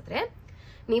ನಿಮ್ಗೆ ಅನ್ಸಿದ್ರೆ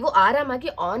ನೀವು ಆರಾಮಾಗಿ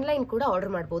ಆನ್ಲೈನ್ ಕೂಡ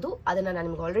ಆರ್ಡರ್ ಮಾಡ್ಬೋದು. ಅದನ್ನ ನಾನು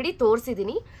ನಿಮ್ಗೆ ಆಲ್ರೆಡಿ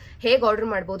ತೋರಿಸಿದೀನಿ, ಹೇಗೆ ಆರ್ಡರ್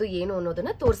ಮಾಡ್ಬೋದು ಏನು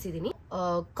ಅನ್ನೋದನ್ನ ತೋರಿಸಿದೀನಿ.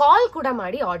 ಕಾಲ್ ಕೂಡ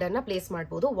ಮಾಡಿ ಆರ್ಡರ್ನ ಪ್ಲೇಸ್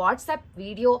ಮಾಡ್ಬೋದು. ವಾಟ್ಸ್ಆಪ್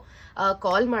ವಿಡಿಯೋ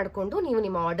ಕಾಲ್ ಮಾಡ್ಕೊಂಡು ನೀವು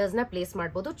ನಿಮ್ಮ ಆರ್ಡರ್ಸ್ನ ಪ್ಲೇಸ್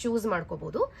ಮಾಡ್ಬೋದು, ಚೂಸ್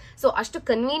ಮಾಡ್ಕೋಬಹುದು. ಸೊ ಅಷ್ಟು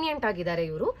ಕನ್ವೀನಿಯಂಟ್ ಆಗಿದ್ದಾರೆ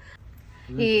ಇವರು.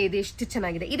 ಇದು ಎಷ್ಟು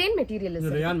ಚೆನ್ನಾಗಿದೆ. ಇದೇನ್ ಮೆಟೀರಿಯಲ್?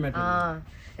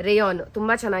 ರೇಯಾನ್.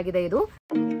 ತುಂಬಾ ಚೆನ್ನಾಗಿದೆ ಇದು.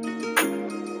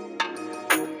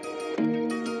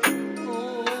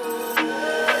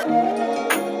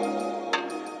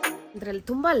 ಇದರಲ್ಲಿ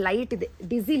ತುಂಬಾ ಲೈಟ್ ಇದೆ,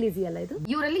 ಡಿಸಿ ಅಲ್ಲ ಇದು.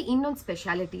 ಇವರಲ್ಲಿ ಇನ್ನೊಂದು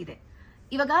ಸ್ಪೆಷಾಲಿಟಿ ಇದೆ.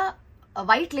 ಇವಾಗ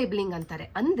ವೈಟ್ ಲೇಬಲಿಂಗ್ ಅಂತಾರೆ,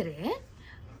 ಅಂದ್ರೆ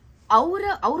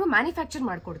ಅವರು ಮ್ಯಾನುಫ್ಯಾಕ್ಚರ್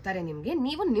ಮಾಡ್ಕೊಡ್ತಾರೆ ನಿಮ್ಗೆ,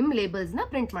 ನೀವು ನಿಮ್ ಲೇಬಲ್ಸ್ ನ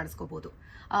ಪ್ರಿಂಟ್ ಮಾಡಿಸ್ಕೋಬಹುದು.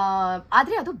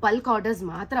 ಆದ್ರೆ ಅದು ಬಲ್ಕ್ ಆರ್ಡರ್ಸ್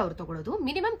ಮಾತ್ರ ಅವ್ರು ತಗೊಳ್ಳೋದು.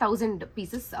 ಮಿನಿಮಮ್ 1000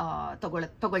 pieces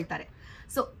ತಗೊಳ್ತಾರೆ.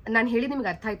 ಸೊ ನಾನು ಹೇಳಿದ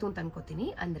ನಿಮ್ಗೆ ಅರ್ಥ ಆಯ್ತು ಅಂತ ಅನ್ಕೋತೀನಿ.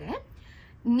 ಅಂದ್ರೆ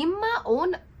ನಿಮ್ಮ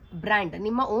ಓನ್ ಬ್ರ್ಯಾಂಡ್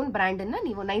ಅನ್ನ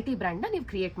ನೀವು ನೈಟಿ ಬ್ರ್ಯಾಂಡ್ ನ ನೀವು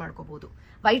ಕ್ರಿಯೇಟ್ ಮಾಡ್ಕೋಬಹುದು.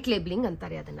 ವೈಟ್ ಲೇಬಲಿಂಗ್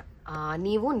ಅಂತಾರೆ ಅದನ್ನ.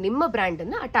 ನೀವು ನಿಮ್ಮ ಬ್ರ್ಯಾಂಡ್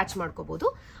ಅನ್ನ ಅಟ್ಯಾಚ್ ಮಾಡ್ಕೋಬಹುದು.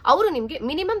 ಅವರು ನಿಮ್ಗೆ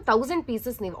ಮಿನಿಮಮ್ 1000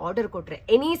 pieces ನೀವು ಆರ್ಡರ್ ಕೊಟ್ರೆ,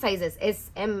 any sizes S,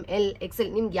 M, L, XL,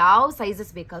 ನಿಮ್ಗೆ ಯಾವ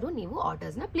ಸೈಜಸ್ ಬೇಕಾದ್ರೂ ನೀವು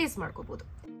ಆರ್ಡರ್ಸ್ ನ ಪ್ಲೇಸ್ ಮಾಡ್ಕೋಬಹುದು.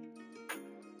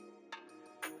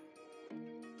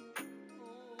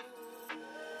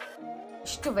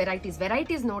 ಇಷ್ಟು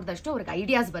ವೆರೈಟೀಸ್ ನೋಡಿದಷ್ಟು ಅವ್ರಿಗೆ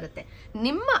ಐಡಿಯಾಸ್ ಬರುತ್ತೆ.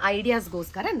 ನಿಮ್ಮ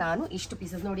ಐಡಿಯಾಸ್ಗೋಸ್ಕರ ನಾನು ಇಷ್ಟು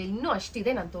ಪೀಸಸ್, ನೋಡಿ ಇನ್ನೂ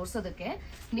ಅಷ್ಟಿದೆ ನಾನು ತೋರಿಸೋದಕ್ಕೆ.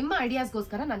 ನಿಮ್ಮ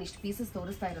ಐಡಿಯಾಸ್ಗೋಸ್ಕರ ನಾನು ಇಷ್ಟು ಪೀಸಸ್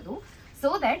ತೋರಿಸ್ತಾ ಇರೋದು. ಸೊ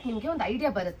ದಟ್ ನಿಮ್ಗೆ ಒಂದು ಐಡಿಯಾ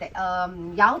ಬರುತ್ತೆ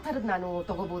ಯಾವ ಥರದ್ದು ನಾನು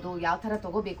ತಗೋಬಹುದು, ಯಾವ ಥರ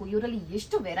ತಗೋಬೇಕು, ಇವರಲ್ಲಿ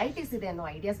ಎಷ್ಟು ವೆರೈಟೀಸ್ ಇದೆ ಅನ್ನೋ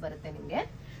ಐಡಿಯಾಸ್ ಬರುತ್ತೆ ನಿಮ್ಗೆ.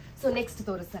 ಸೊ ನೆಕ್ಸ್ಟ್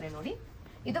ತೋರಿಸ್ತಾರೆ ನೋಡಿ.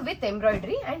 ಇದು ವಿತ್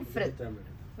ಎಂಬ್ರಾಯ್ಡ್ರಿ ಅಂಡ್ ಫ್ರಿಲ್.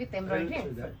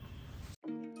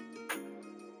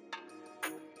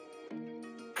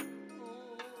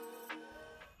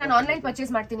 ನಾನು ಆನ್ಲೈನ್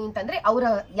ಪರ್ಚೇಸ್ ಮಾಡ್ತೀನಿ ಅಂತಂದ್ರೆ ಅವರ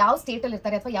ಯಾವ ಸ್ಟೇಟ್ ಅಲ್ಲಿ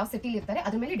ಇರ್ತಾರೆ ಅಥವಾ ಯಾವ ಸಿಟಿಲಿ ಇರ್ತಾರೆ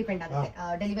ಅದ್ರ ಮೇಲೆ ಡಿಪೆಂಡ್ ಆಗುತ್ತೆ.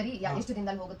 ಡೆಲಿವರಿ ಎಷ್ಟು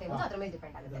ದಿನದಲ್ಲಿ ಹೋಗುತ್ತೆ ಅನ್ನೋದು ಅದ್ರ ಮೇಲೆ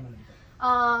ಡಿಪೆಂಡ್ ಆಗುತ್ತೆ.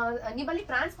 ನಿಮ್ಮಲ್ಲಿ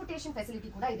ಟ್ರಾನ್ಸ್ಪೋರ್ಟೇಷನ್ ಫೆಸಿಲಿಟಿ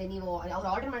ಕೂಡ ಇದೆ. ನೀವು ಅವ್ರು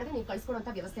ಆರ್ಡರ್ ಮಾಡಿದ್ರೆ ನೀವು ಕಳ್ಸ್ಕೊಡುವಂತ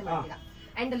ವ್ಯವಸ್ಥೆ ಮಾಡಿಲ್ಲ.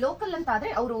 ಅಂಡ್ ಲೋಕಲ್ ಅಂತ ಆದ್ರೆ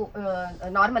ಅವರು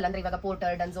ನಾರ್ಮಲ್ ಅಂದ್ರೆ ಇವಾಗ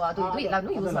ಪೋರ್ಟರ್, ಡನ್ಸೋ ಅದು ಇದು ಎಲ್ಲಾನು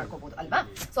ಯೂಸ್ ಮಾಡ್ಕೋಬಹುದು ಅಲ್ವಾ.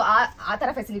 ಸೊ ಆ ತರ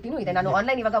ಫೆಸಿಲಿಟಿನೂ ಇದೆ. ನಾನು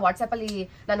ಆನ್ಲೈನ್ ಇವಾಗ ವಾಟ್ಸ್ಆಪ್ ಅಲ್ಲಿ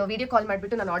ನಾನು ವಿಡಿಯೋ ಕಾಲ್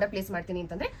ಮಾಡ್ಬಿಟ್ಟು ನಾನು ಆರ್ಡರ್ ಪ್ಲೇಸ್ ಮಾಡ್ತೀನಿ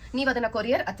ಅಂತಂದ್ರೆ ನೀವು ಅದನ್ನ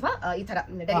ಕೊರಿಯರ್ ಅಥವಾ ಈ ತರ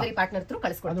ಡೆಲಿವರಿ ಪಾರ್ಟ್ನರ್ ಥ್ರೂ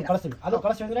ಕಳಿಸ್ಕೊಡ್ತೀವಿ.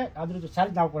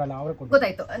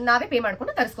 ಗೊತ್ತಾಯ್ತು, ನಾವೇ ಪೇ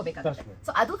ಮಾಡ್ಕೊಂಡು ತರಿಸ್ಕೋಬೇಕಾಗುತ್ತೆ.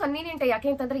 ಸೊ ಅದು ಕನ್ವೀನಿಯಂಟ್. ಯಾಕೆ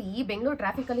ಅಂತಂದ್ರೆ ಈ ಬೆಂಗಳೂರು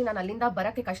ಟ್ರಾಫಿಕ್ ಅಲ್ಲಿ ನಾನು ಅಲ್ಲಿಂದ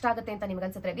ಬರಕ್ಕೆ ಕಷ್ಟ ಆಗುತ್ತೆ ಅಂತ ನಿಮ್ಗೆ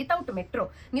ಅನ್ಸುತ್ತೆ. ವಿತೌಟ್ ಮೆಟ್ರೋ,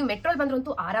 ನೀವು ಮೆಟ್ರೋಲ್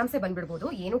ಬಂದ್ರಂತೂ ಆರಾಮ್ಸೆ ಬಂದ್ಬಿಡ್ಬೋದು,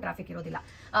 ಏನು ಟ್ರಾಫಿಕ್ ಇರೋದಿಲ್ಲ.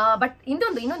 ಬಟ್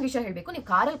ಇನ್ನೊಂದು ವಿಷಯ ಹೇಳ್ಬೇಕು, ನೀವು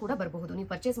ಕಾರಲ್ಲಿ ಕೂಡ ಬರಬಹುದು. ನೀವು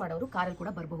ಪರ್ಚೇಸ್ ಮಾಡೋರು ಕಾರಲ್ಲಿ ಕೂಡ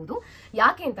ಬರಬಹುದು.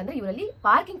 ಯಾಕೆ ಅಂತಂದ್ರೆ ಇವರಲ್ಲಿ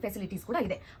ಪಾರ್ಕಿಂಗ್ ಫೆಸಿಲಿಟೀಸ್ ಕೂಡ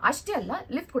ಇದೆ. ಅಷ್ಟೇ ಅಲ್ಲ,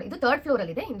 ಲಿಫ್ಟ್ ಕೂಡ, ಇದು 3rd ಫ್ಲೋರ್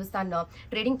ಅಲ್ಲಿ ಇದೆ, ಹಿಂದೂಸ್ತಾನ್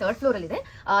ಟ್ರೇಡಿಂಗ್ 3rd ಫ್ಲೋರ್ ಅಲ್ಲಿ ಇದೆ.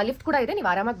 ಲಿಫ್ಟ್ ಕೂಡ ಇದೆ, ನೀವು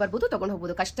ಆರಾಮಾಗಿ ಬರ್ಬೋದು, ತಗೊಂಡು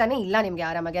ಹೋಗ್ಬೋದು. ಕಷ್ಟನೇ ಇಲ್ಲ ನಿಮ್ಗೆ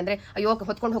ಆರಾಮಾಗಿ. ಅಂದ್ರೆ ಅಯ್ಯೋ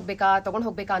ಹೊತ್ಕೊಂಡು ಹೋಗ್ಬೇಕಾ ತಗೊಂಡು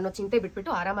ಹೋಗ್ಬೇಕಾ ಅನ್ನೋ ಚಿಂತೆ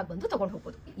ಬಿಟ್ಬಿಟ್ಟು ಆರಾಮಾಗಿ ಬಂದು ತಗೊಂಡು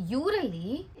ಹೋಗ್ಬೋದು. ಇವರಲ್ಲಿ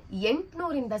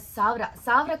 800 ಇಂದ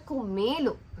 1000ಕ್ಕೂ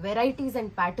ಮೇಲು ವೆರೈಟೀಸ್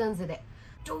ಅಂಡ್ ಪ್ಯಾಟರ್ನ್ಸ್ ಇದೆ.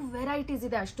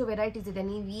 ಅಷ್ಟು ವೆರೈಟೀಸ್ ಇದೆ.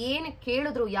 ನೀವು ಏನು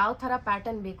ಕೇಳಿದ್ರು, ಯಾವ ತರ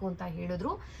ಪ್ಯಾಟರ್ನ್ ಬೇಕು ಅಂತ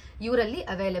ಹೇಳಿದ್ರು ಇವರಲ್ಲಿ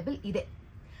ಅವೈಲೇಬಲ್ ಇದೆ.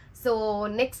 ಸೊ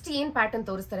ನೆಕ್ಸ್ಟ್ ಏನ್ ಪ್ಯಾಟರ್ನ್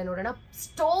ತೋರಿಸ್ತಾರೆ ನೋಡೋಣ.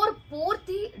 ಸ್ಟೋರ್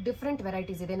ಪೂರ್ತಿ ಡಿಫ್ರೆಂಟ್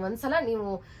ವೆರೈಟೀಸ್ ಇದೆ. ಒಂದ್ಸಲ ನೀವು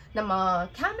ನಮ್ಮ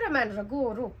ಕ್ಯಾಮ್ರಾಮ್ಯಾನ್ ರಘು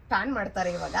ಅವರು ಪ್ಯಾನ್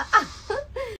ಮಾಡ್ತಾರೆ ಇವಾಗ.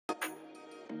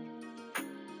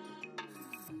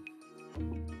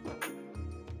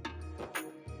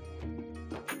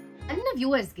 ನನ್ನ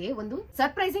ವ್ಯೂವರ್ಸ್ಗೆ ಒಂದು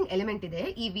ಸರ್ಪ್ರೈಸಿಂಗ್ ಎಲಿಮೆಂಟ್ ಇದೆ.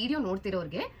 ಈ ವಿಡಿಯೋ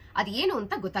ನೋಡ್ತಿರೋರ್ಗೆ ಅದು ಏನು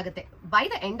ಅಂತ ಗೊತ್ತಾಗುತ್ತೆ. By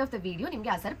the end of the video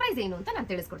ನಿಮ್ಗೆ ಆ ಸರ್ಪ್ರೈಸ್ ಏನು ಅಂತ ನಾನು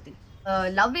ತಿಳಿಸ್ಕೊಡ್ತೀನಿ.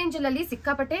 ಲವ್ ಏಂಜಲ್ ಅಲ್ಲಿ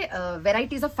ಸಿಕ್ಕಾಪಟ್ಟೆ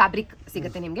ವೆರೈಟೀಸ್ ಆಫ್ ಫ್ಯಾಬ್ರಿಕ್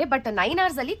ಸಿಗುತ್ತೆ ನಿಮ್ಗೆ. ಬಟ್ 9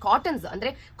 hours ಅಲ್ಲಿ ಕಾಟನ್ಸ್,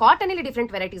 ಅಂದ್ರೆ ಕಾಟನ್ ಅಲ್ಲಿ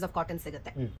ಡಿಫ್ರೆಂಟ್ ವೆರೈಟೀಸ್ ಆಫ್ ಕಾಟನ್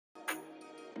ಸಿಗುತ್ತೆ.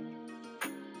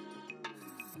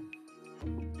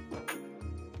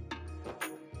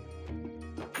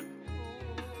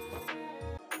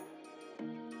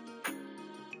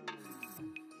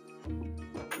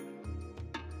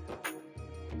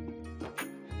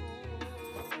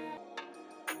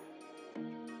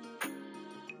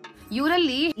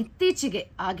 ಇವರಲ್ಲಿ ಇತ್ತೀಚೆಗೆ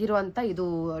ಆಗಿರುವಂತ ಇದು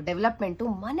ಡೆವಲಪ್ಮೆಂಟ್,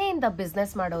 ಮನೆಯಿಂದ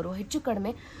ಬಿಸ್ನೆಸ್ ಮಾಡೋರು ಹೆಚ್ಚು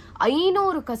ಕಡಿಮೆ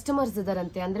 500 ಕಸ್ಟಮರ್ಸ್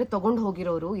ಇದಾರಂತೆ. ಅಂದ್ರೆ ತಗೊಂಡು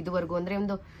ಹೋಗಿರೋರು ಇದುವರೆಗೂ, ಅಂದ್ರೆ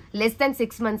ಒಂದು ಲೆಸ್ ದನ್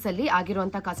 6 months ಅಲ್ಲಿ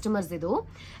ಆಗಿರುವಂತ ಕಸ್ಟಮರ್ಸ್ ಇದು.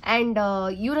 ಅಂಡ್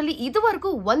ಇವರಲ್ಲಿ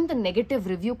ಇದುವರೆಗೂ ಒಂದು ನೆಗೆಟಿವ್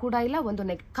ರಿವ್ಯೂ ಕೂಡ ಇಲ್ಲ, ಒಂದು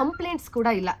ಕಂಪ್ಲೇಂಟ್ಸ್ ಕೂಡ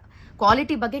ಇಲ್ಲ.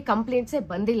 ಕ್ವಾಲಿಟಿ ಬಗ್ಗೆ ಕಂಪ್ಲೇಂಟ್ಸೇ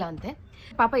ಬಂದಿಲ್ಲ ಅಂತೆ.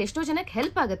 ಪಾಪ ಎಷ್ಟೋ ಜನಕ್ಕೆ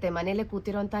ಹೆಲ್ಪ್ ಆಗುತ್ತೆ, ಮನೇಲೆ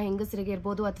ಕೂತಿರೋಂಥ ಹೆಂಗಸರಿಗೆ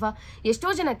ಇರ್ಬೋದು, ಅಥವಾ ಎಷ್ಟೋ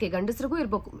ಜನಕ್ಕೆ ಗಂಡಸರಿಗೂ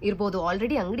ಇರ್ಬೋದು,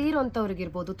 ಆಲ್ರೆಡಿ ಅಂಗಡಿ ಇರೋಂಥವ್ರಿಗೆ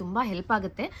ಇರ್ಬೋದು, ತುಂಬಾ ಹೆಲ್ಪ್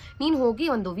ಆಗುತ್ತೆ. ನೀನು ಹೋಗಿ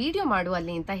ಒಂದು ವಿಡಿಯೋ ಮಾಡು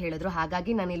ಅಲ್ಲಿ ಅಂತ ಹೇಳಿದ್ರು.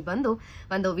 ಹಾಗಾಗಿ ನಾನು ಇಲ್ಲಿ ಬಂದು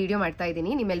ಒಂದು ವಿಡಿಯೋ ಮಾಡ್ತಾ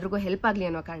ಇದ್ದೀನಿ, ನಿಮ್ಮೆಲ್ರಿಗೂ ಹೆಲ್ಪ್ ಆಗಲಿ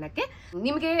ಅನ್ನೋ ಕಾರಣಕ್ಕೆ.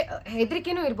 ನಿಮಗೆ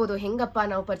ಹೆದರಿಕೆನೂ ಇರ್ಬೋದು, ಹೆಂಗಪ್ಪ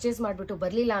ನಾವು ಪರ್ಚೇಸ್ ಮಾಡಿಬಿಟ್ಟು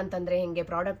ಬರಲಿಲ್ಲ ಅಂತಂದ್ರೆ ಹೆಂಗೆ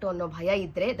ಪ್ರಾಡಕ್ಟು ಅನ್ನೋ ಭಯ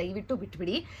ಇದ್ರೆ ದಯವಿಟ್ಟು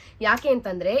ಬಿಟ್ಬಿಡಿ. ಯಾಕೆ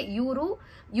ಅಂತಂದ್ರೆ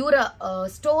ಇವರ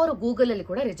ಸ್ಟೋರ್ ಗೂಗಲ್ ಅಲ್ಲಿ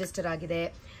ಕೂಡ ರಿಜಿಸ್ಟರ್ ಆಗಿದೆ.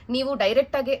 ನೀವು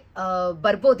ಡೈರೆಕ್ಟ್ ಆಗಿ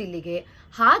ಬರ್ಬೋದು ಇಲ್ಲಿಗೆ.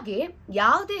 ಹಾಗೆ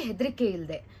ಯಾವುದೇ ಹೆದರಿಕೆ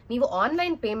ಇಲ್ಲದೆ ನೀವು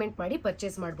ಆನ್ಲೈನ್ ಪೇಮೆಂಟ್ ಮಾಡಿ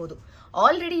ಪರ್ಚೇಸ್ ಮಾಡ್ಬೋದು.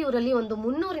 ಆಲ್ರೆಡಿ ಇವರಲ್ಲಿ ಒಂದು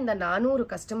 300 ಇಂದ 400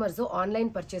 ಕಸ್ಟಮರ್ಸ್ ಆನ್ಲೈನ್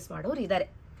ಪರ್ಚೇಸ್ ಮಾಡೋರು ಇದ್ದಾರೆ.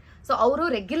 ಸೊ ಅವರು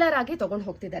ರೆಗ್ಯುಲರ್ ಆಗಿ ತಗೊಂಡು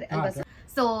ಹೋಗ್ತಿದ್ದಾರೆ ಅಲ್ವಾ.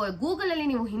 ಸೊ ಗೂಗಲ್ ಅಲ್ಲಿ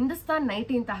ನೀವು ಹಿಂದೂಸ್ತಾನ್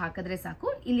ನೈಟಿ ಅಂತ ಹಾಕಿದ್ರೆ ಸಾಕು,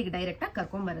 ಇಲ್ಲಿಗೆ ಡೈರೆಕ್ಟ್ ಆಗಿ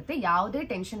ಕರ್ಕೊಂಡ್ ಬರುತ್ತೆ. ಯಾವುದೇ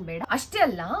ಟೆನ್ಷನ್ ಬೇಡ. ಅಷ್ಟೇ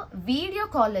ಅಲ್ಲ, ವಿಡಿಯೋ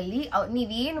ಕಾಲ್ ಅಲ್ಲಿ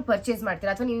ನೀವೇನು ಪರ್ಚೇಸ್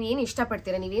ಮಾಡ್ತೀರಾ ಅಥವಾ ನೀವು ಏನು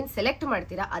ಇಷ್ಟಪಡ್ತೀರಾ, ನೀವೇನು ಸೆಲೆಕ್ಟ್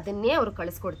ಮಾಡ್ತೀರಾ ಅದನ್ನೇ ಅವ್ರು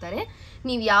ಕಳಿಸ್ಕೊಡ್ತಾರೆ.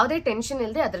 ನೀವು ಯಾವುದೇ ಟೆನ್ಷನ್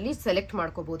ಇಲ್ಲದೆ ಅದರಲ್ಲಿ ಸೆಲೆಕ್ಟ್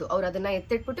ಮಾಡ್ಕೋಬಹುದು. ಅವ್ರು ಅದನ್ನ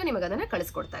ಎತ್ತಿಟ್ಬಿಟ್ಟು ನಿಮಗೆ ಅದನ್ನ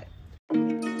ಕಳಿಸ್ಕೊಡ್ತಾರೆ.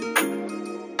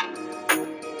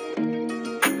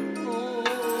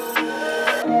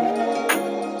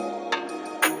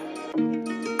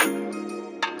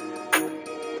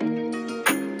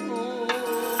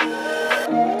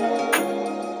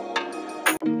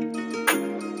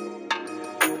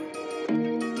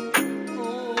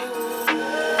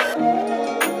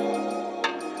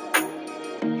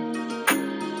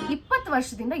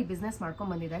 ವರ್ಷದಿಂದ ಈ ಬಿಸ್ನೆಸ್ ಮಾಡ್ಕೊಂಡ್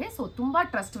ಬಂದಿದ್ದಾರೆ. ಸೊ ತುಂಬಾ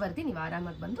ಟ್ರಸ್ಟ್ ವರ್ದಿ. ನೀವು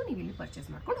ಆರಾಮಾಗಿ ಬಂದು ನೀವು ಇಲ್ಲಿ ಪರ್ಚೇಸ್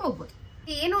ಮಾಡ್ಕೊಂಡು ಹೋಗ್ಬೋದು.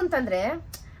 ಏನು ಅಂತಂದ್ರೆ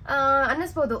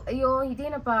ಅನ್ನಿಸ್ಬೋದು, ಅಯ್ಯೋ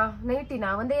ಇದೇನಪ್ಪ ನೈಟಿನ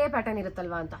ಒಂದೇ ಪ್ಯಾಟರ್ನ್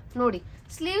ಇರುತ್ತಲ್ವಾ ಅಂತ. ನೋಡಿ,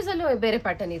 ಸ್ಲೀವ್ಸ್ ಅಲ್ಲೂ ಬೇರೆ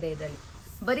ಪ್ಯಾಟರ್ನ್ ಇದೆ. ಇದರಲ್ಲಿ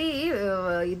ಬರೀ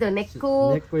ಇದು ನೆಕ್ಕು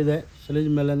ಇದೆ,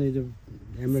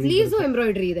 ಸ್ಲೀವ್ಸ್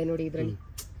ಎಂಬ್ರಾಯ್ಡ್ರಿ ಇದೆ ನೋಡಿ ಇದರಲ್ಲಿ.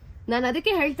 ನಾನು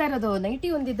ಅದಕ್ಕೆ ಹೇಳ್ತಾ ಇರೋದು,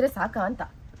 ನೈಟಿ ಒಂದಿದ್ರೆ ಸಾಕಾ ಅಂತ.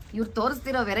 ಇವ್ರು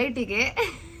ತೋರಿಸ್ತಿರೋ ವೆರೈಟಿಗೆ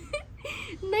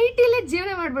ನೈಟಿಲೇ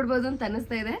ಜೀವನ ಮಾಡ್ಬಿಡ್ಬೋದು ಅಂತ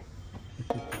ಅನ್ನಿಸ್ತಾ ಇದೆ.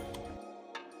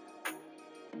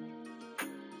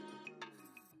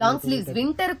 ಲಾಂಗ್ ಸ್ಲೀವ್ಸ್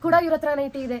ವಿಂಟರ್ ಕೂಡ ಇವ್ರ ಹತ್ರ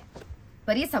ನೈಟಿ ಇದೆ.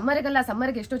 ಬರೀ ಸಮ್ಮರ್ಗಲ್ಲ,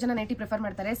 ಸಮ್ಮರ್ಗೆ ಎಷ್ಟೋ ಜನ ನೈಟಿ ಪ್ರಿಫರ್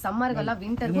ಮಾಡ್ತಾರೆ, ಸಮ್ಮರ್ಗಲ್ಲ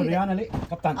ವಿಂಟರ್ಗೂ ಇದೆ. ರಿಯಾನ್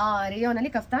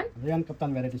ಅಲ್ಲಿ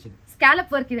ಕಫ್ತಾನ್ ವೆರೈಟೀಸ್ ಇದೆ.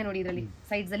 ಸ್ಕ್ಯಾಲಪ್ ವರ್ಕ್ ಇದೆ ನೋಡಿ ಇದರಲ್ಲಿ,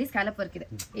 ಸೈಡ್ಸ್ ಅಲ್ಲಿ ಸ್ಕ್ಯಾಲಪ್ ವರ್ಕ್ ಇದೆ.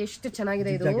 ಎಷ್ಟು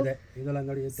ಚೆನ್ನಾಗಿದೆ ಇದು.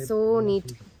 So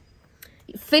neat.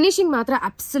 ಫಿನಿಶಿಂಗ್ ಮಾತ್ರ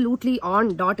ಅಬ್ಸಲ್ಯೂಟ್ಲಿ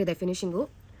ಆನ್ ಡಾಟ್ ಇದೆ. ಫಿನಿಶಿಂಗು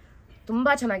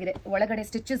ತುಂಬಾ ಚೆನ್ನಾಗಿದೆ. ಒಳಗಡೆ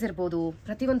ಸ್ಟಿಚಸ್ ಇರ್ಬೋದು,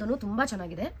 ಪ್ರತಿಯೊಂದೂ ತುಂಬಾ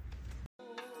ಚೆನ್ನಾಗಿದೆ.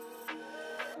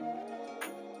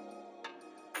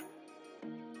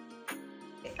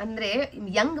 ಅಂದ್ರೆ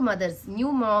ಯಂಗ್ ಮದರ್ಸ್,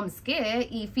 ನ್ಯೂ ಮಾಮ್ಸ್ಗೆ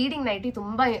ಈ ಫೀಡಿಂಗ್ ನೈಟಿ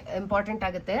ತುಂಬಾ ಇಂಪಾರ್ಟೆಂಟ್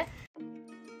ಆಗುತ್ತೆ.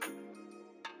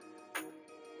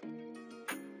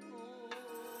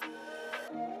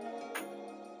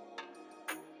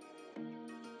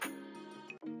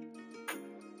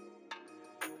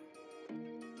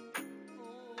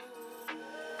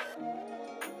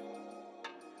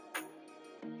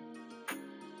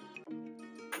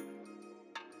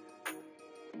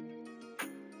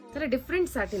 ಡಿಫ್ರೆಂಟ್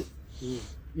ಸ್ಯಾಟಿನ್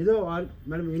ಇದು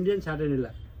ಮೇಡಮ್, ಇಂಡಿಯನ್ ಸ್ಯಾಟಿನ್ ಇಲ್ಲ,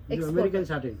 ಇದು ಅಮೆರಿಕನ್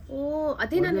ಸ್ಯಾಟಿನ್. ಓ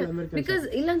ಅದೇ ನಾನು, ಬಿಕಾಸ್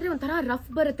ಇಲ್ಲಾಂದ್ರೆ ಒಂಥರ ರಫ್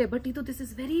ಬರುತ್ತೆ, ಬಟ್ ಇದು ದಿಸ್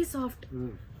ಇಸ್ ವೆರಿ ಸಾಫ್ಟ್.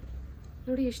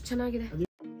 ನೋಡಿ ಎಷ್ಟು ಚೆನ್ನಾಗಿದೆ.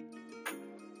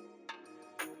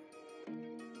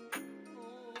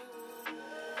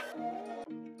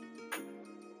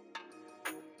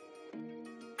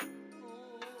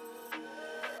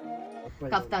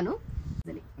 ಕಫ್ತಾನು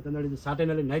ಮತ್ತೆ ನೋಡಿ ಇದು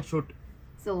ಸಾಟನಲ್ಲಿ ನೈಟ್ ಶೂಟ್.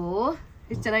 ಸೊ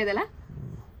ಎಷ್ಟು ಚೆನ್ನಾಗಿದೆಲ್ಲ,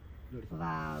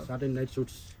 ಸಾಟನ್ ನೈಟ್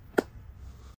ಶೂಟ್ಸ್.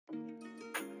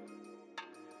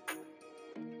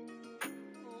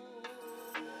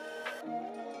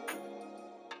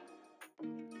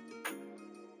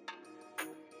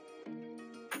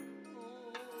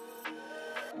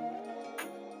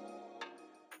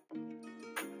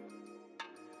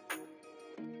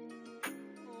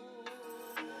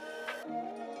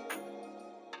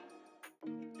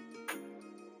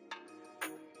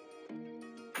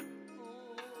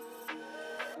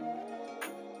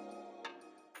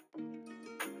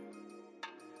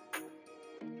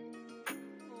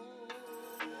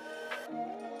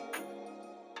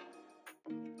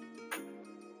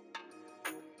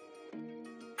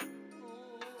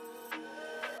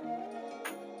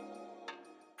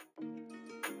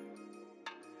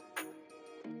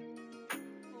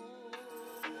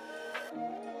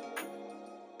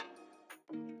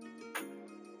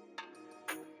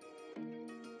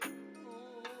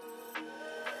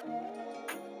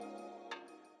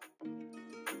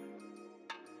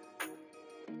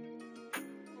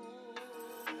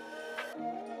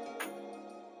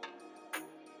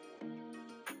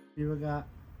 ಇವಾಗ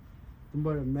ತುಂಬ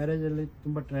ಮ್ಯಾರೇಜಲ್ಲಿ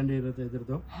ತುಂಬ ಟ್ರೆಂಡ್ ಇರುತ್ತೆ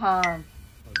ಇದ್ರದ್ದು.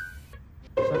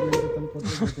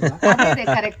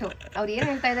 ಕರೆಕ್ಟ್. ಅವ್ರು ಏನ್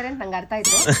ಹೇಳ್ತಾ ಇದಾರೆ ಅಂತ ನಂಗೆ ಅರ್ಥ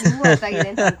ಆಯ್ತು, ಅರ್ಥ ಆಗಿದೆ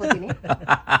ಅಂತ ಅನ್ಕೋತೀನಿ.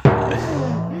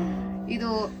 ಇದು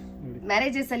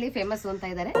ಮ್ಯಾರೇಜಸ್ ಅಲ್ಲಿ ಫೇಮಸ್ ಅಂತ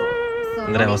ಇದಾರೆ.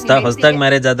 ಹೊಸದಾಗಿ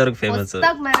ಮ್ಯಾರೇಜ್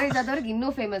ಆದವ್ರಿಗೆ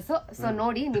ಇನ್ನೂ ಫೇಮಸ್. ಸೊ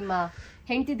ನೋಡಿ, ನಿಮ್ಮ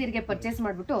ಹೆಂಡತಿದಿರಿಗೆ ಪರ್ಚೇಸ್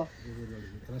ಮಾಡ್ಬಿಟ್ಟು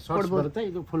ಬರುತ್ತೆ,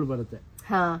 ಇದು ಫುಲ್ ಬರುತ್ತೆ.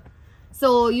 ಹಾ, ಸೊ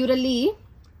ಇವರಲ್ಲಿ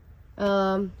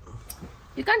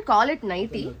you can't call it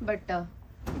nighty, but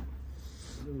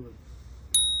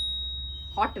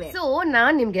hot wear. So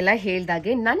ನಾನು ನಿಮ್ಗೆಲ್ಲ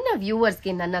ಹೇಳ್ದಾಗೆ ನನ್ನ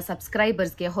ವ್ಯೂವರ್ಸ್ಗೆ, ನನ್ನ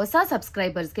ಸಬ್ಸ್ಕ್ರೈಬರ್ಸ್ಗೆ, ಹೊಸ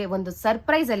ಸಬ್ಸ್ಕ್ರೈಬರ್ಸ್ಗೆ ಒಂದು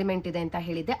ಸರ್ಪ್ರೈಸ್ ಎಲಿಮೆಂಟ್ ಇದೆ ಅಂತ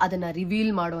ಹೇಳಿದ್ದೆ. ಅದನ್ನ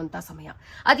ರಿವೀಲ್ ಮಾಡುವಂತ ಸಮಯ.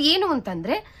 ಅದೇನು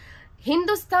ಅಂತಂದ್ರೆ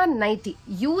ಹಿಂದೂಸ್ತಾನ್ ನೈಟಿ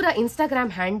ಇವರ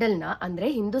ಇನ್ಸ್ಟಾಗ್ರಾಮ್ ಹ್ಯಾಂಡಲ್ನ, ಅಂದ್ರೆ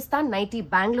ಹಿಂದೂಸ್ತಾನ್ ನೈಟಿ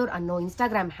ಬ್ಯಾಂಗ್ಳೂರ್ ಅನ್ನೋ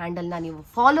ಇನ್ಸ್ಟಾಗ್ರಾಮ್ ಹ್ಯಾಂಡಲ್ನ ನೀವು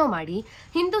ಫಾಲೋ ಮಾಡಿ,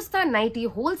 ಹಿಂದೂಸ್ತಾನ್ ನೈಟಿ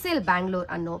ಹೋಲ್ಸೇಲ್ ಬ್ಯಾಂಗ್ಳೂರ್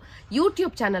ಅನ್ನೋ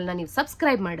ಯೂಟ್ಯೂಬ್ ಚಾನಲ್ನ ನೀವು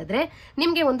ಸಬ್ಸ್ಕ್ರೈಬ್ ಮಾಡಿದ್ರೆ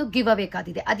ನಿಮಗೆ ಒಂದು ಗಿವ್ ಅವೇ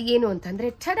ಕಾದಿದೆ. ಅದು ಏನು ಅಂತಂದ್ರೆ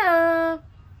ಠಡಾ,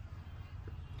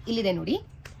 ಇಲ್ಲಿದೆ ನೋಡಿ.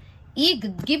 ಈ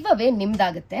ಗಿವ್ ಅವೇ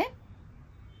ನಿಮ್ದಾಗುತ್ತೆ.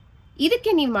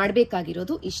 ಇದಕ್ಕೆ ನೀವು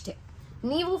ಮಾಡಬೇಕಾಗಿರೋದು ಇಷ್ಟೇ.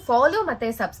 ನೀವು ಫಾಲೋ ಮತ್ತೆ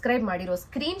ಸಬ್ಸ್ಕ್ರೈಬ್ ಮಾಡಿರೋ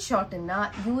ಸ್ಕ್ರೀನ್ ಶಾಟ್ ಅನ್ನ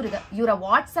ಇವರ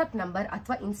ವಾಟ್ಸ್ಆಪ್ ನಂಬರ್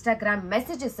ಅಥವಾ ಇನ್ಸ್ಟಾಗ್ರಾಮ್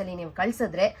ಮೆಸೇಜಸ್ ಅಲ್ಲಿ ನೀವು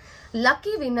ಕಳಿಸಿದ್ರೆ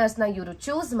ಲಕ್ಕಿ ವಿನ್ನರ್ಸ್ ನ ಇವರು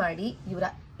ಚೂಸ್ ಮಾಡಿ ಇವರ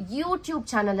ಯೂಟ್ಯೂಬ್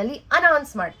ಚಾನಲ್ ಅಲ್ಲಿ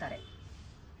ಅನೌನ್ಸ್ ಮಾಡ್ತಾರೆ.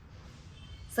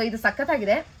 ಸೊ ಇದು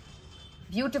ಸಖತ್ತಾಗಿದೆ,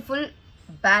 ಬ್ಯೂಟಿಫುಲ್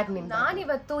ಬ್ಯಾಗ್ ನಿಮ್ದು.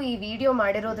 ನಾನಿವತ್ತು ಈ ವಿಡಿಯೋ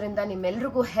ಮಾಡಿರೋದ್ರಿಂದ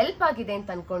ನಿಮ್ಮೆಲ್ರಿಗೂ ಹೆಲ್ಪ್ ಆಗಿದೆ ಅಂತ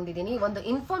ಅನ್ಕೊಂಡಿದೀನಿ. ಒಂದು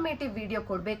ಇನ್ಫಾರ್ಮೇಟಿವ್ ವಿಡಿಯೋ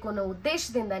ಕೊಡ್ಬೇಕು ಅನ್ನೋ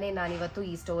ಉದ್ದೇಶದಿಂದಾನೇ ನಾನಿವತ್ತು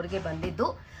ಈ ಸ್ಟೋರ್ಗೆ ಬಂದಿದ್ದು.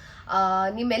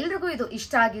 ನಿಮ್ಮೆಲ್ರಿಗೂ ಇದು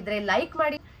ಇಷ್ಟ ಆಗಿದ್ರೆ ಲೈಕ್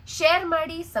ಮಾಡಿ, ಶೇರ್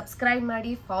ಮಾಡಿ, ಸಬ್ಸ್ಕ್ರೈಬ್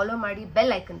ಮಾಡಿ, ಫಾಲೋ ಮಾಡಿ,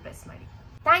 ಬೆಲ್ ಐಕನ್ ಪ್ರೆಸ್ ಮಾಡಿ.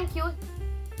 Thank you.